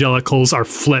 White evangelicals are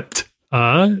flipped.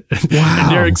 Wow. And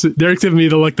Derek's giving me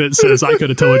the look that says I could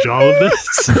have told you all of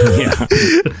this.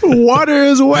 Water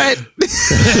is wet.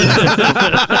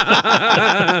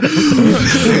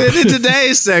 In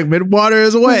today's segment, water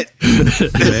is wet.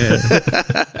 Man.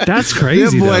 That's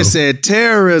crazy. Your boy said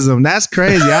terrorism. That's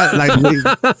crazy.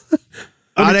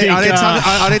 Are they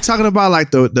talking about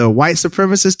like the white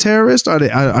supremacist terrorists?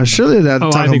 Are surely they're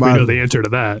talking I think about? We know the answer to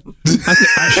that.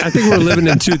 I think we're living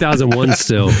in 2001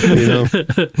 still.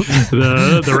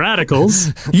 The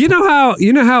radicals. You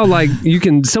know how like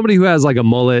somebody who has like a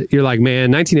mullet, you're like,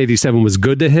 man, 1987 was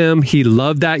good to him. He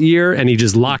loved that year and he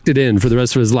just locked it in for the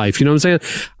rest of his life. You know what I'm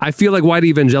saying? I feel like white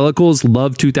evangelicals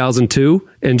love 2002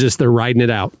 and just they're riding it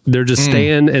out. They're just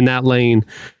staying in that lane.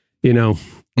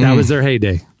 That was their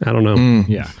heyday. I don't know.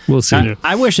 Yeah. We'll see.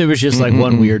 I wish it was just like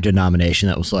one weird denomination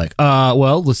that was like,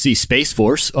 let's see, Space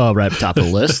Force right up top of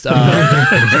the list.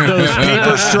 Those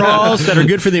paper straws that are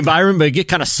good for the environment, but get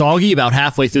kind of soggy about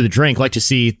halfway through the drink. Like to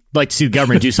see the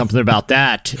government do something about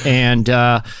that. And,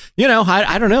 I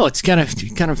don't know. It's kind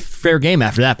of fair game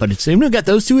after that, but it's got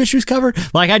those 2 issues covered.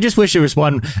 Like, I just wish there was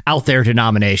one out there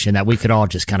denomination that we could all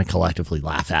just kind of collectively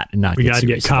laugh at and not. We got to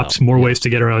get cops more ways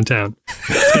to get around town.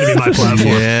 It's going to be my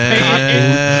platform.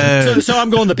 So I'm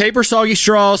going the paper soggy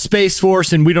straw, Space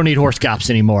Force, and we don't need horse cops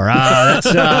anymore.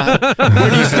 That's where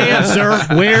do you stand, sir?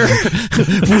 Where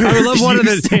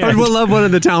I would love one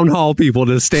of the town hall people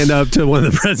to stand up to one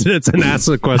of the presidents and ask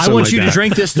a question. I want you to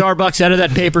drink this Starbucks out of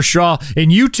that paper straw,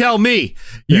 and you tell me,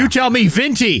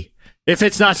 Venti, if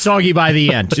it's not soggy by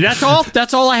the end. That's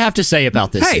all I have to say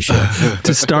about this issue.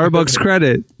 To Starbucks'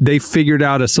 credit, they figured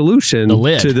out a solution the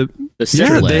lid. To the sip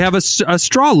lid. They have a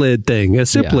straw lid thing, a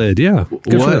sip lid. Yeah,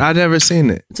 what? I've never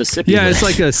seen it. It's a sippy. Yeah, lid. it's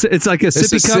like a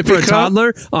sippy cup for a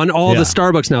toddler. On all the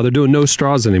Starbucks now, they're doing no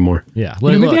straws anymore. Yeah,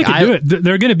 maybe I could do it.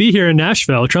 They're going to be here in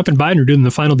Nashville. Trump and Biden are doing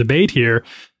the final debate here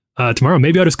tomorrow.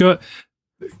 Maybe I'll just go.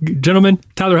 Gentlemen,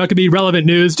 Tyler Huckabee, Relevant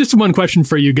News. Just one question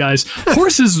for you guys.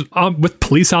 Horses with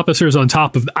police officers on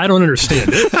top of, I don't understand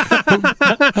it.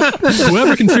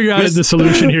 Whoever can figure out the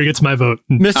solution here gets my vote.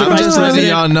 Mr. I'm just letting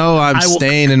y'all know I'm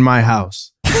staying in my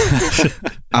house.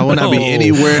 I will not be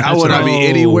anywhere. I will not be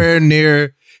anywhere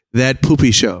near that poopy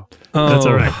show. That's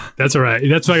all right. That's all right.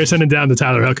 That's why you're sending down the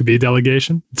Tyler Huckabee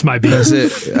delegation. It's my beat. That's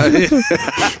it.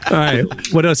 All right.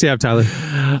 What else do you have, Tyler?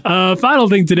 Final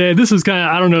thing today. This was kind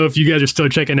of, I don't know if you guys are still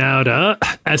checking out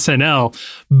SNL,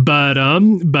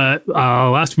 but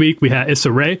last week we had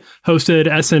Issa Rae hosted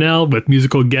SNL with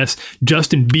musical guest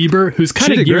Justin Bieber, who's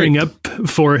kind of gearing up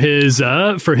for his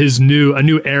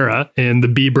new era in the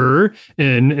Bieber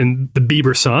in the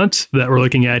Bieber-sant that we're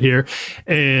looking at here.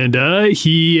 And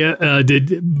he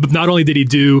not only did he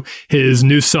do his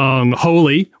new song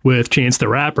Holy with Chance the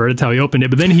Rapper, that's how he opened it,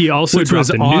 but then he also dropped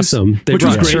a awesome. which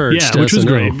was great. Yeah, which was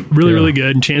great. Really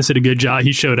good. And Chance did a good job.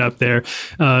 He showed up there.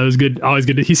 It was good. Always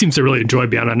good. He seems to really enjoy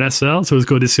being on SNL, so it was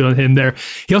good to see him there.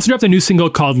 He also dropped a new single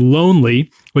called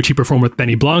Lonely, which he performed with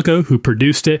Benny Blanco, who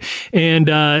produced it. And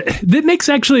that makes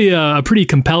actually a pretty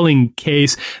compelling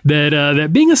case that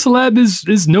being a celeb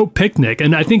is no picnic.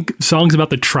 And I think songs about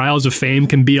the trials of fame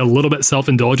can be a little bit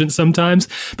self-indulgent sometimes.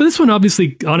 But this one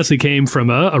honestly came from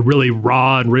a really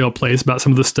raw and real place about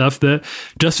some of the stuff that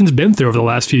Justin's been through over the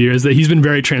last few years that he's been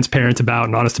very transparent about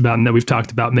and honest about, and that we've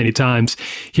talked about many times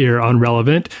here on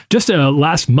Relevant. Just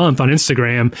last month on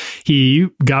Instagram, he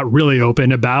got really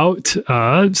open about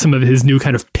some of his new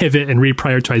kind of pivot and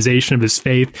reprioritization of his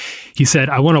faith. He said,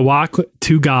 "I want to walk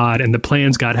to God and the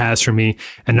plans God has for me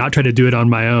and not try to do it on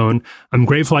my own. I'm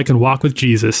grateful I can walk with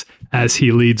Jesus as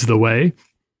he leads the way."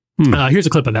 Here's a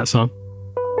clip of that song.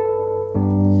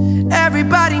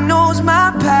 Everybody knows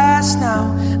my past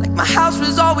now, like my house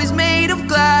was always made of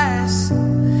glass.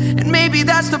 And maybe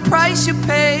that's the price you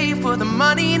pay for the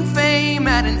money and fame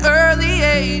at an early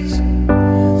age.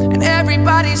 And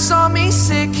everybody saw me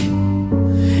sick,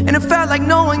 and it felt like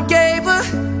no one gave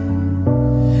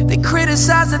a. They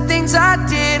criticized the things I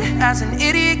did as an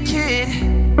idiot kid.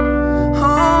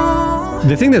 Oh.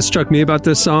 The thing that struck me about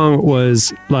this song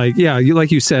was like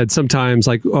you said, sometimes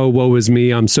like, oh, woe is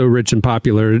me, I'm so rich and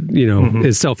popular,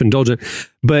 is self-indulgent.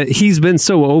 But he's been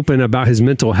so open about his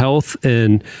mental health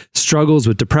and struggles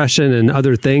with depression and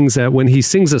other things that when he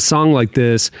sings a song like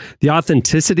this, the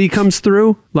authenticity comes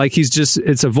through. Like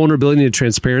it's a vulnerability and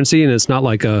transparency, and it's not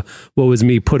like a woe is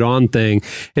me put on thing.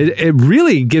 It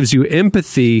really gives you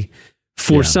empathy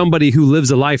for somebody who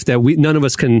lives a life that none of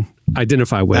us can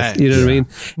identify with. You know what I mean?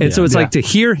 And so it's like to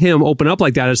hear him open up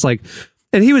like that, it's like,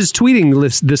 and he was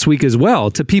tweeting this week as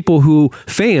well to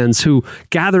fans who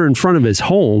gather in front of his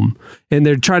home, and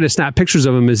they're trying to snap pictures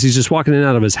of him as he's just walking in and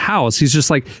out of his house. He's just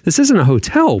like, this isn't a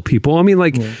hotel, people. I mean,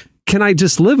 like, can I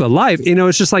just live a life?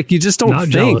 It's just like, you just don't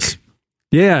think. Jealous.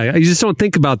 Yeah, you just don't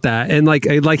think about that. And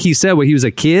like he said, when he was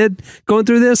a kid going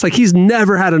through this, like he's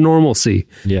never had a normalcy.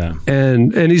 Yeah.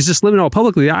 And he's just living all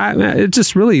publicly. It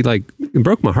just really it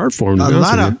broke my heart for him. A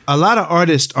lot of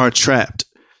artists are trapped.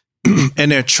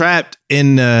 And they're trapped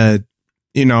in and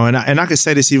I can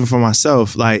say this even for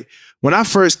myself. Like when I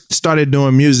first started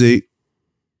doing music,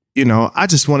 I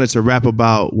just wanted to rap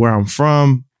about where I'm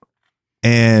from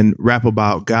and rap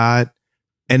about God.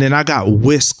 And then I got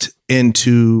whisked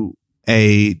into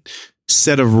a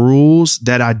set of rules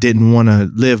that I didn't want to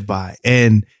live by.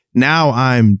 And now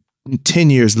I'm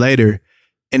 10 years later,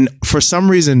 and for some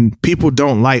reason, people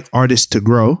don't like artists to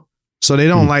grow. So they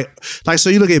don't so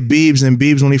you look at Biebs, and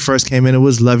Biebs, when he first came in, it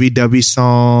was lovey-dovey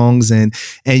songs. And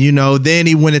then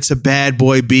he went into bad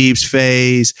boy Biebs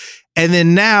phase. And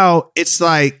then now it's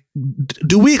like,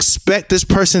 do we expect this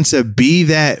person to be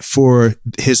that for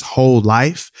his whole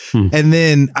life? And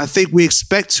then I think we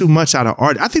expect too much out of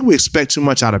art. I think we expect too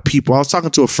much out of people. I was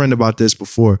talking to a friend about this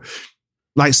before.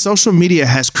 Like social media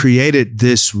has created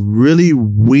this really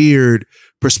weird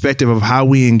perspective of how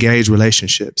we engage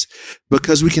relationships,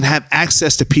 because we can have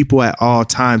access to people at all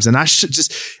times. And I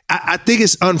think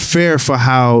it's unfair for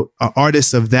how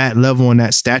artists of that level and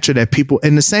that stature that people,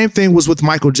 and the same thing was with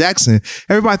Michael Jackson.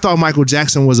 Everybody thought Michael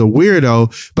Jackson was a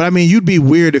weirdo, but I mean, you'd be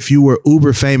weird if you were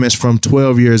uber famous from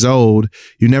 12 years old.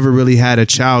 You never really had a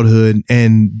childhood,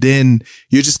 and then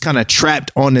you're just kind of trapped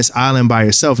on this island by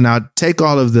yourself. Now, take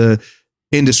all of the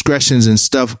indiscretions and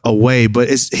stuff away, but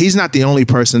he's not the only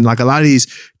person. Like a lot of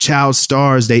these child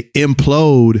stars, they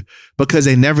implode because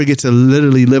they never get to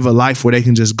literally live a life where they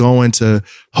can just go into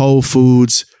Whole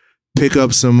Foods, pick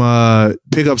up some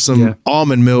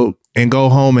almond milk and go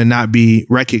home and not be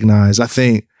recognized. I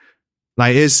think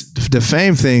like it's the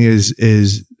fame thing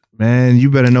is man, you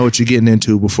better know what you're getting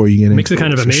into before you get into it. Makes it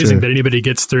kind of amazing that anybody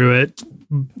gets through it.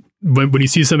 When you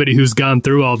see somebody who's gone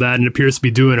through all that and appears to be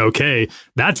doing okay,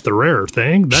 that's the rare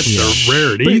thing. That's the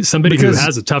rarity. But somebody who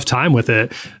has a tough time with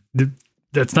it,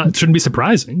 shouldn't be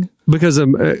surprising. Because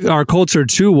our culture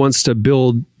too wants to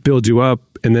build you up,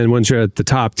 and then once you're at the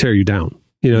top, tear you down.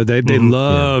 You know, they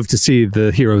love to see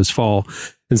the heroes fall.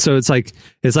 And so it's like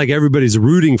everybody's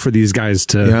rooting for these guys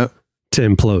to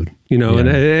implode, you know, and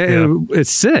it's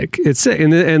sick. It's sick.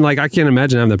 And like, I can't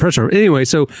imagine having the pressure. Anyway,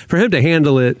 so for him to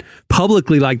handle it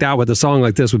publicly like that with a song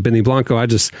like this with Benny Blanco,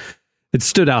 it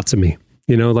stood out to me,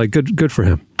 you know, like good for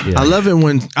him. Yeah. I love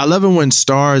it when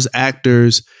stars,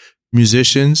 actors,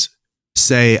 musicians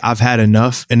say, I've had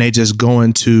enough, and they just go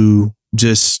into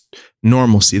just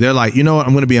normalcy. They're like, you know what?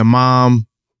 I'm going to be a mom.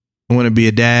 I'm going to be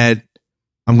a dad.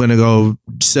 I'm going to go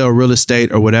sell real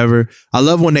estate or whatever. I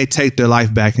love when they take their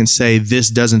life back and say, this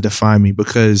doesn't define me,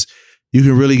 because you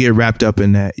can really get wrapped up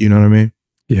in that. You know what I mean?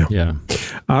 Yeah. Yeah.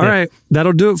 All right.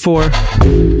 That'll do it for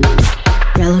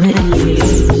Relevant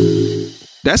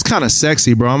News. That's kind of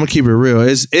sexy, bro. I'm going to keep it real.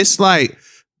 It's like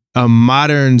a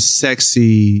modern,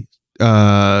 sexy,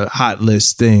 hot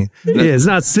list thing. Yeah, it's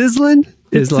not sizzling.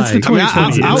 It's like, the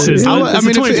 2020. I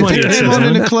mean, if it came on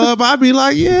in the club, I'd be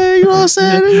like, yeah, you know what I'm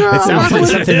saying? It sounds like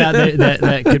something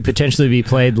that could potentially be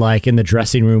played like in the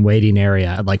dressing room waiting area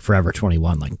at like Forever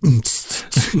 21. Like, do you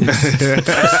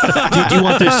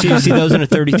want this? You see those in a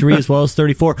 33 as well as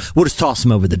 34? We'll just toss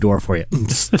them over the door for you.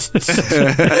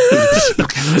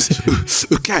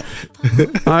 Okay.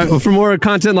 all right. Well, for more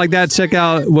content like that, check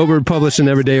out what we're publishing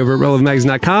every day over at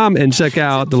relevantmagazine.com and check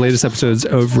out the latest episodes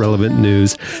of Relevant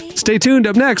News. Stay tuned.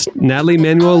 Up next, Natalie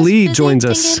Manuel Lee joins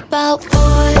us. About boys.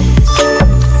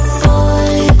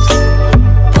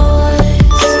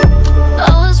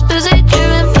 I was busy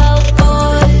dreaming about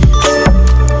boys.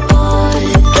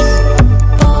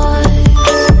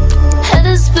 Head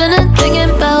is spinning, thinking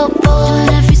about boys.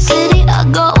 In every city I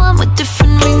go, I'm with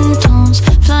different ringtones.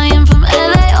 Flying from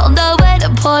LA all the way to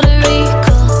Puerto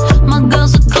Rico. My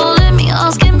girls are calling me,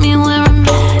 asking me where I'm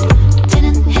at.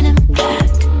 Didn't hit him back.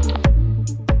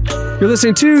 You're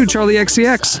listening to Charlie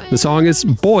XCX. The song is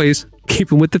Boys,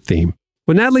 keeping with the theme.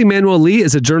 Well, Natalie Manuel Lee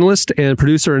is a journalist and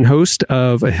producer and host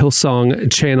of a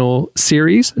Hillsong channel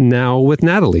series, Now with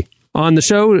Natalie. On the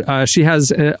show, she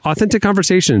has authentic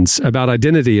conversations about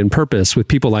identity and purpose with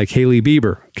people like Hailey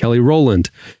Bieber, Kelly Rowland,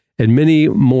 and many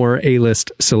more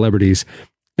A-list celebrities.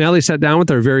 Natalie sat down with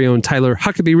our very own Tyler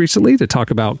Huckabee recently to talk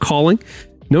about calling,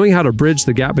 knowing how to bridge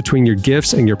the gap between your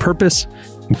gifts and your purpose,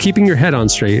 and keeping your head on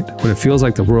straight when it feels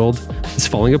like the world is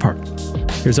falling apart.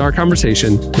 Here's our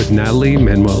conversation with Natalie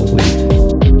Manuel Lee.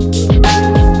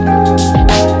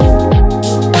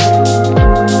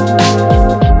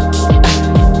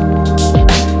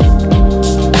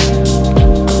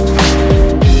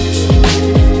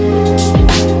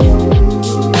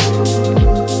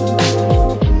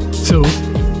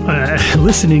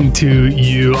 Listening to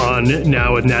you on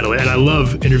Now with Natalie, and I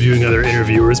love interviewing other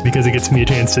interviewers because it gets me a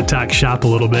chance to talk shop a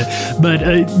little bit. But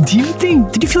did you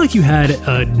feel like you had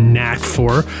a knack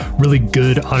for really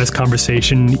good, honest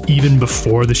conversation even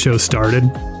before the show started?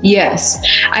 Yes.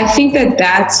 I think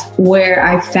that's where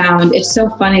I found it's so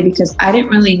funny because I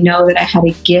didn't really know that I had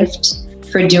a gift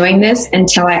for doing this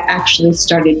until I actually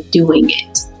started doing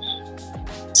it.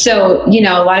 So,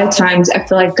 a lot of times I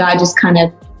feel like God just kind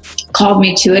of called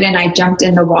me to it and I jumped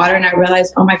in the water and I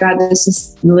realized, oh my God, this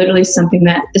is literally something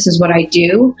this is what I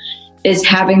do, is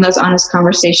having those honest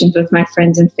conversations with my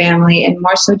friends and family, and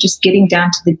more so just getting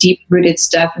down to the deep rooted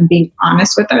stuff and being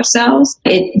honest with ourselves.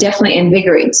 It definitely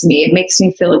invigorates me. It makes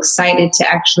me feel excited to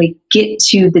actually get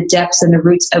to the depths and the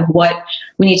roots of what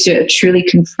we need to truly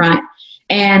confront.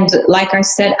 And like I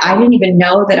said, I didn't even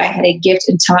know that I had a gift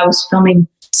until I was filming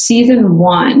season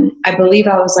 1. I believe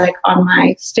I was like on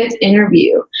my 5th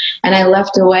interview and I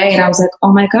left away and I was like,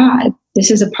 oh my God,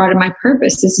 this is a part of my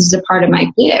purpose. This is a part of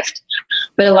my gift.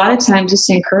 But a lot of times, just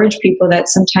to encourage people that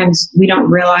sometimes we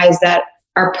don't realize that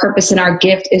our purpose and our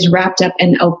gift is wrapped up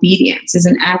in obedience, is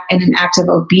an act of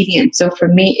obedience. So for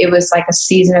me, it was like a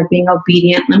season of being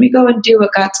obedient. Let me go and do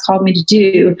what God's called me to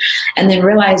do. And then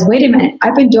realize, wait a minute,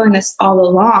 I've been doing this all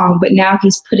along, but now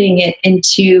he's putting it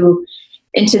into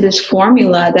this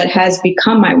formula that has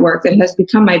become my work, that has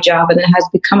become my job, and that has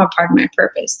become a part of my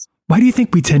purpose. Why do you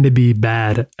think we tend to be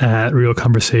bad at real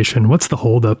conversation? What's the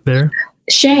holdup there?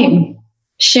 Shame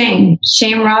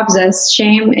robs us.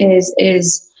 Shame is,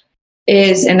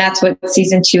 and that's what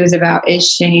season 2 is about, is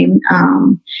shame.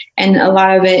 And a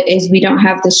lot of it is we don't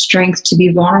have the strength to be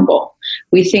vulnerable.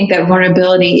 We think that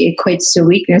vulnerability equates to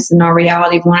weakness. In all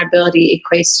reality, vulnerability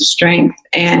equates to strength.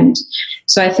 And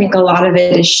so I think a lot of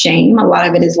it is shame. A lot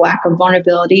of it is lack of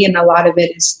vulnerability. And a lot of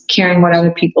it is caring what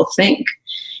other people think.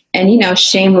 And,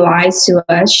 shame lies to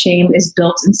us. Shame is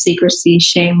built in secrecy.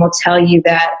 Shame will tell you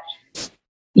that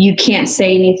you can't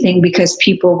say anything because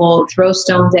people will throw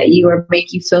stones at you or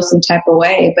make you feel some type of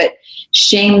way. But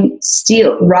shame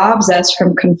robs us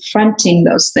from confronting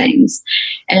those things.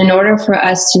 And in order for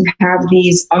us to have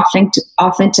these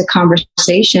authentic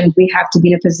conversations, we have to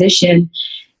be in a position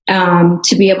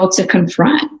to be able to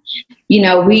confront.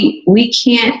 We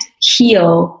can't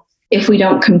heal if we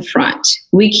don't confront.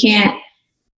 We can't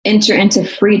enter into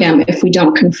freedom if we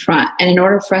don't confront. And in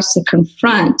order for us to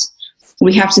confront,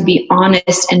 we have to be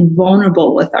honest and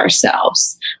vulnerable with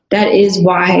ourselves. That is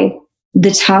why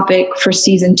the topic for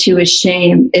season 2 is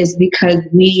shame, is because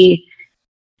we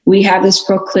have this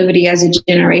proclivity as a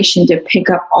generation to pick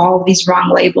up all of these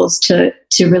wrong labels to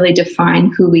really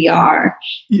define who we are.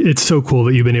 It's so cool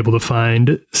that you've been able to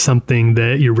find something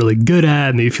that you're really good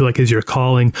at and that you feel like is your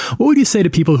calling. What would you say to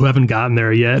people who haven't gotten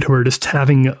there yet, who are just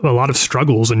having a lot of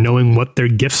struggles and knowing what their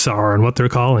gifts are and what their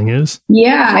calling is?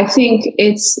 Yeah, I think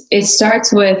it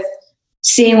starts with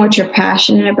seeing what you're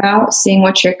passionate about, seeing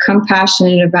what you're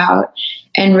compassionate about,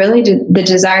 and really the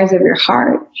desires of your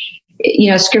heart.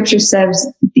 Scripture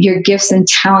says your gifts and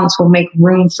talents will make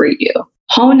room for you.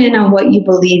 Hone in on what you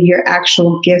believe your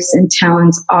actual gifts and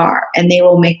talents are, and they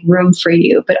will make room for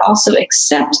you, but also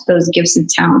accept those gifts and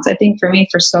talents. I think for me,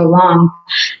 for so long,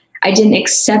 I didn't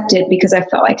accept it because I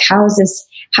felt like, how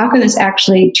can this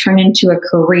actually turn into a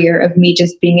career of me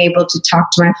just being able to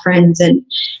talk to my friends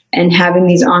and having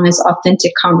these honest,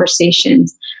 authentic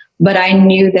conversations? But I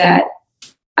knew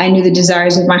the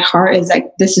desires of my heart is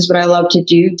like, this is what I love to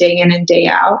do day in and day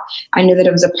out. I knew that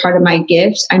it was a part of my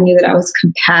gift. I knew that I was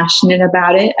compassionate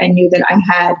about it. I knew that I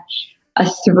had a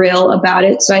thrill about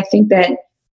it. So I think that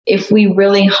if we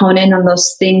really hone in on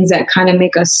those things that kind of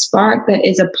make us spark, that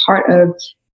is a part of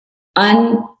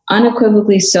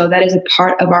unequivocally so, that is a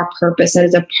part of our purpose. That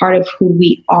is a part of who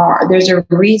we are. There's a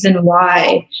reason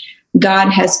why God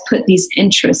has put these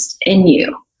interests in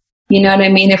you. You know what I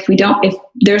mean? If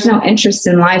there's no interest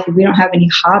in life, if we don't have any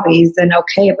hobbies, then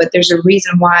okay, but there's a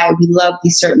reason why we love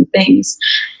these certain things.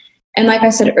 And like I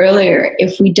said earlier,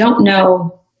 if we don't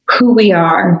know who we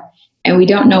are and we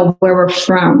don't know where we're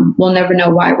from, we'll never know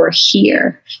why we're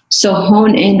here. So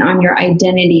hone in on your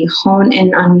identity, hone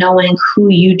in on knowing who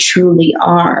you truly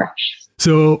are.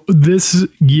 So this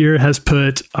year has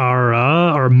put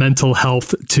our mental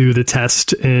health to the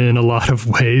test in a lot of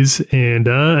ways, and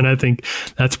I think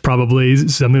that's probably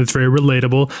something that's very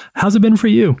relatable. How's it been for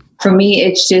you? For me,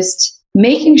 it's just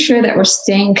making sure that we're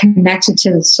staying connected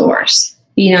to the source.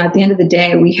 At the end of the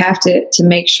day, we have to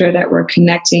make sure that we're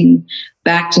connecting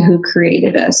back to who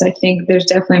created us. I think there's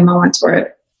definitely moments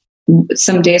where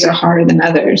some days are harder than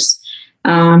others.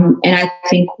 And I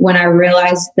think when I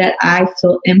realize that I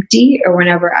feel empty or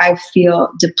whenever I feel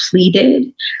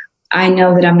depleted, I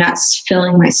know that I'm not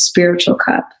filling my spiritual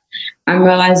cup. I'm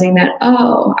realizing that,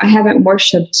 I haven't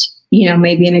worshiped,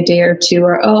 maybe in a day or two,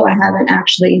 or, I haven't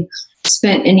actually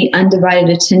spent any undivided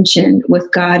attention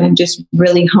with God and just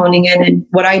really honing in. And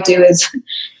what I do is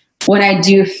when I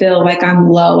do feel like I'm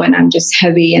low and I'm just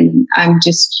heavy and I'm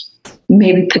just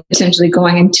maybe potentially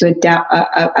going into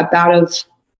a bout of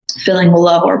feeling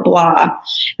low or blah,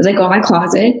 as I go in my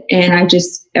closet and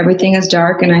everything is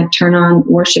dark and I turn on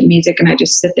worship music and I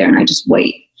just sit there and I just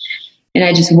wait. And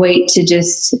I just wait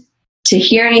to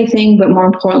hear anything, but more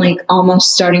importantly,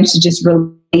 almost starting to just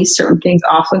release certain things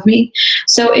off of me.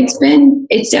 So it's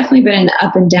definitely been an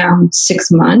up and down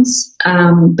 6 months.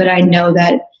 But I know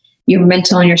that your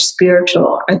mental and your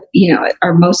spiritual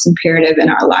are most imperative in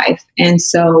our life. And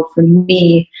so for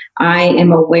me, I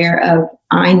am aware of,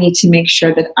 I need to make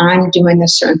sure that I'm doing the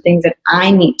certain things that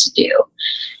I need to do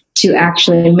to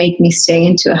actually make me stay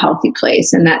into a healthy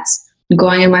place. And that's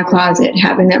going in my closet,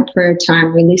 having that prayer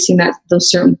time, releasing those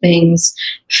certain things,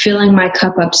 filling my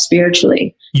cup up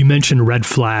spiritually. You mentioned red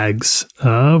flags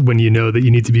when you know that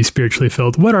you need to be spiritually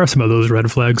filled. What are some of those red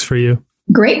flags for you?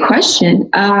 Great question.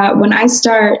 When I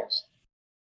start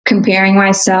comparing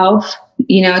myself,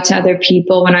 to other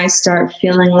people, when I start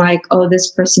feeling like,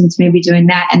 this person's maybe doing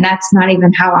that, and that's not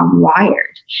even how I'm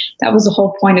wired. That was the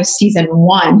whole point of season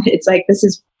 1. It's like,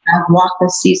 I've walked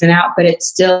this season out, but it's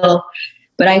still,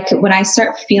 when I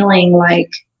start feeling like,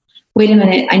 wait a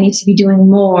minute, I need to be doing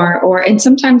more, and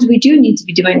sometimes we do need to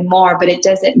be doing more, but it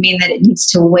doesn't mean that it needs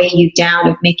to weigh you down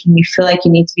of making you feel like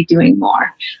you need to be doing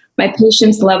more. My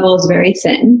patience level is very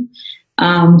thin.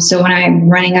 So when I'm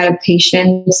running out of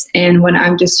patience and when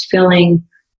I'm just feeling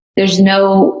there's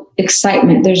no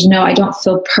excitement, I don't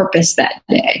feel purpose that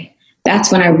day,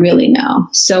 that's when I really know.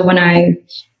 So when I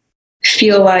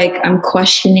feel like I'm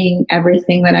questioning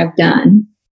everything that I've done,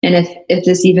 and if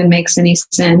this even makes any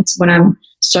sense, when I'm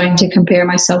starting to compare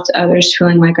myself to others,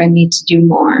 feeling like I need to do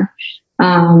more,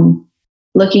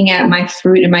 looking at my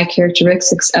fruit and my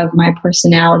characteristics of my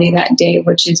personality that day,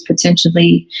 which is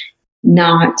potentially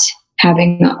not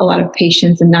having a lot of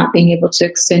patience and not being able to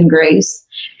extend grace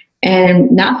and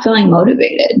not feeling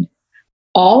motivated.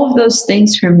 All of those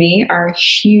things for me are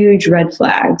huge red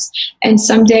flags. And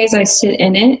some days I sit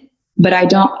in it, but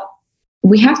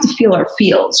we have to feel our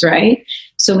feels, right?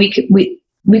 So we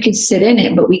could sit in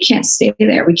it, but we can't stay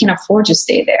there. We can't afford to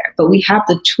stay there, but we have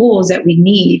the tools that we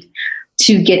need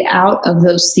to get out of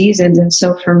those seasons. And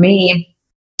so for me,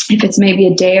 if it's maybe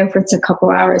a day or if it's a couple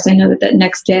hours, I know that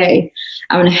next day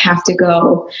I'm going to have to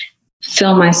go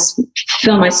fill my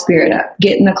spirit up,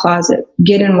 get in the closet,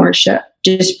 get in worship,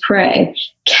 just pray,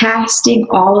 casting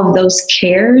all of those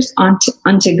cares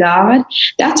onto God.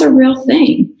 That's a real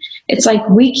thing. It's like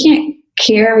we can't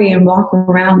carry and walk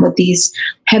around with these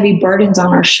heavy burdens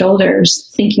on our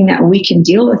shoulders thinking that we can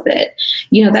deal with it.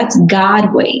 That's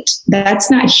God weight. That's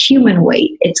not human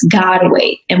weight. It's God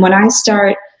weight. And when I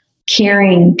start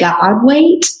carrying God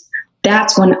weight,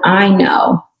 that's when I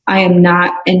know I am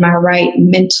not in my right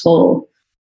mental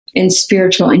and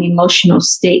spiritual and emotional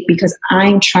state, because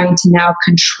I'm trying to now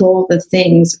control the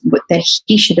things that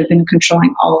he should have been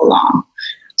controlling all along.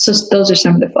 So those are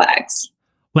some of the flags.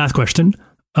 Last question.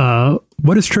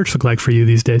 What does church look like for you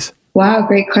these days? Wow,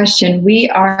 great question. We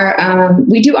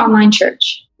do online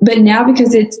church, but now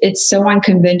because it's so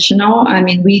unconventional. I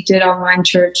mean, we did online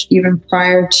church even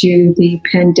prior to the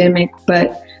pandemic,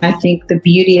 but I think the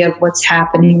beauty of what's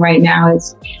happening right now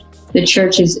is the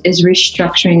church is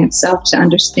restructuring itself to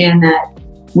understand that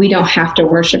we don't have to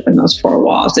worship in those four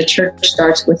walls. The church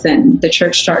starts within. The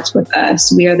church starts with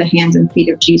us. We are the hands and feet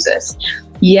of Jesus.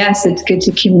 Yes, it's good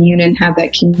to commune and have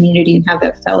that community and have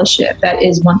that fellowship. That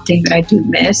is one thing that I do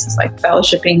miss, is like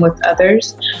fellowshipping with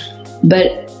others.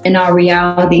 But in our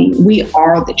reality, we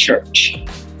are the church.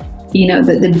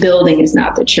 The building is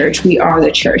not the church. We are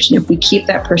the church. And if we keep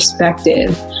that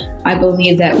perspective, I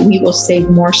believe that we will save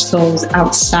more souls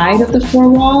outside of the four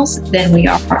walls than we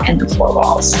are in the four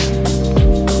walls.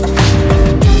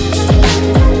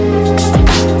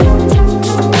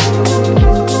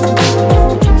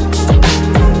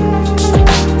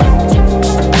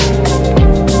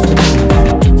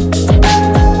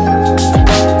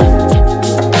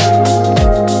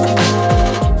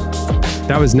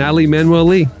 That was Natalie Manuel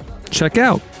Lee. Check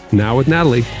out Now with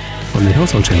Natalie on the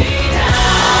Hillsong channel.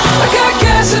 I got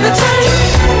gas in the tank.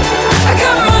 I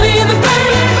got money in the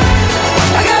bank.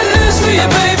 I got news for you,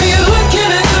 baby. You're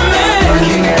looking at the man.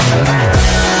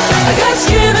 I got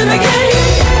skin in the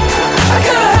game. I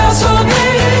got a household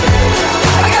name.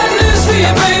 I got news for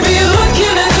you, baby. You're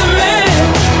looking at the man.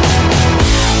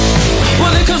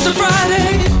 When it comes to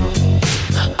Friday,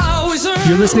 I always earn.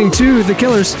 You're listening to The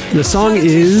Killers. The song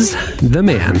is The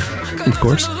Man, of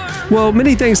course. Well,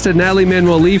 many thanks to Natalie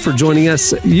Manuel Lee for joining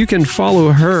us. You can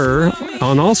follow her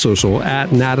on all social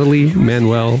at Natalie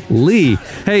Manuel Lee.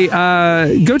 Hey,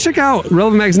 go check out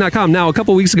relevantmagazine.com. Now, a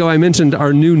couple weeks ago, I mentioned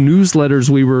our new newsletters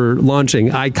we were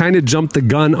launching. I kind of jumped the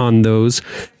gun on those,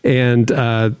 and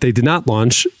they did not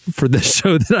launch for this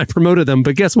show that I promoted them.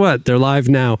 But guess what? They're live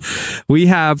now. We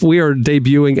are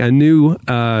debuting a new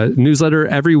newsletter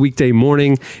every weekday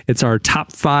morning. It's our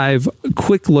top 5,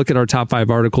 quick look at our top 5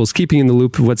 articles, keeping in the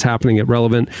loop of what's happening at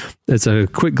Relevant. It's a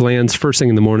quick glance first thing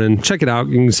in the morning. Check it out.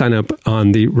 You can sign up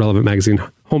on the Relevant Magazine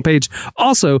homepage.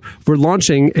 Also, we're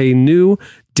launching a new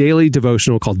daily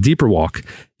devotional called Deeper Walk.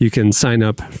 You can sign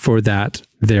up for that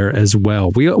there as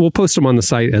well. We'll post them on the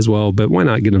site as well, but why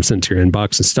not get them sent to your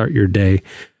inbox and start your day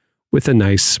with a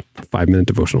nice 5-minute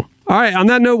devotional. All right, on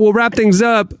that note, we'll wrap things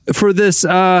up for this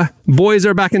Boys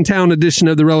Are Back in Town edition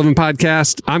of the Relevant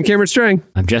Podcast. I'm Cameron Strang.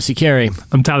 I'm Jesse Carey.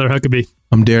 I'm Tyler Huckabee.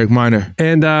 I'm Derek Miner.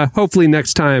 And hopefully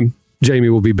next time, Jamie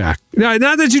will be back. No,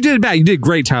 not that you did it back. You did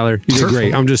great, Tyler. You did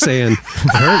great. I'm just saying,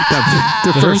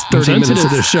 the first 30 minutes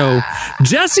of the show,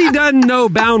 Jesse doesn't know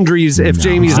boundaries if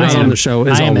Jamie's not on the show,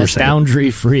 is I all am we're as saying.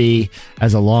 boundary-free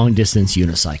as a long-distance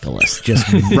unicyclist. Just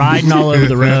riding all over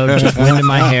the road, just wind in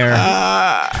my hair,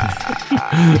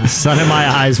 sun in my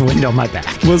eyes, wind on my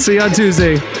back. We'll see you on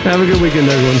Tuesday. Have a good weekend,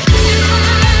 everyone.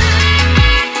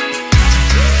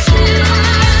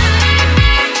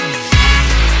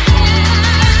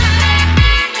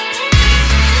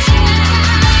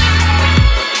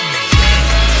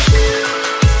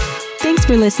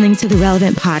 For listening to the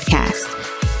Relevant Podcast.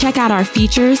 Check out our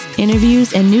features,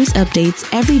 interviews, and news updates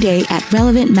every day at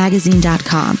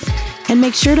relevantmagazine.com. And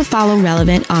make sure to follow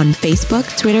Relevant on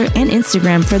Facebook, Twitter, and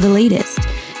Instagram for the latest.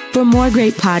 For more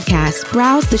great podcasts,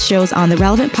 browse the shows on the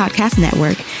Relevant Podcast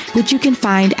Network, which you can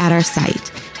find at our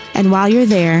site. And while you're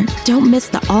there, don't miss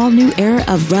the all-new era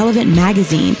of Relevant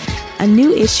Magazine, A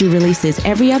new issue releases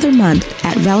every other month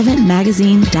at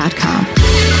relevantmagazine.com.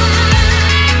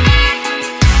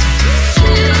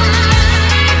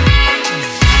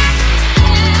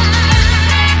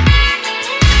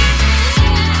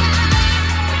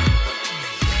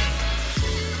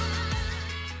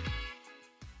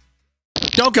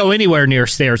 Don't go anywhere near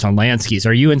stairs on land skis.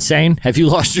 Are you insane? Have you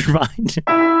lost your mind?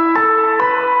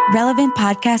 Relevant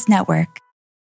Podcast Network.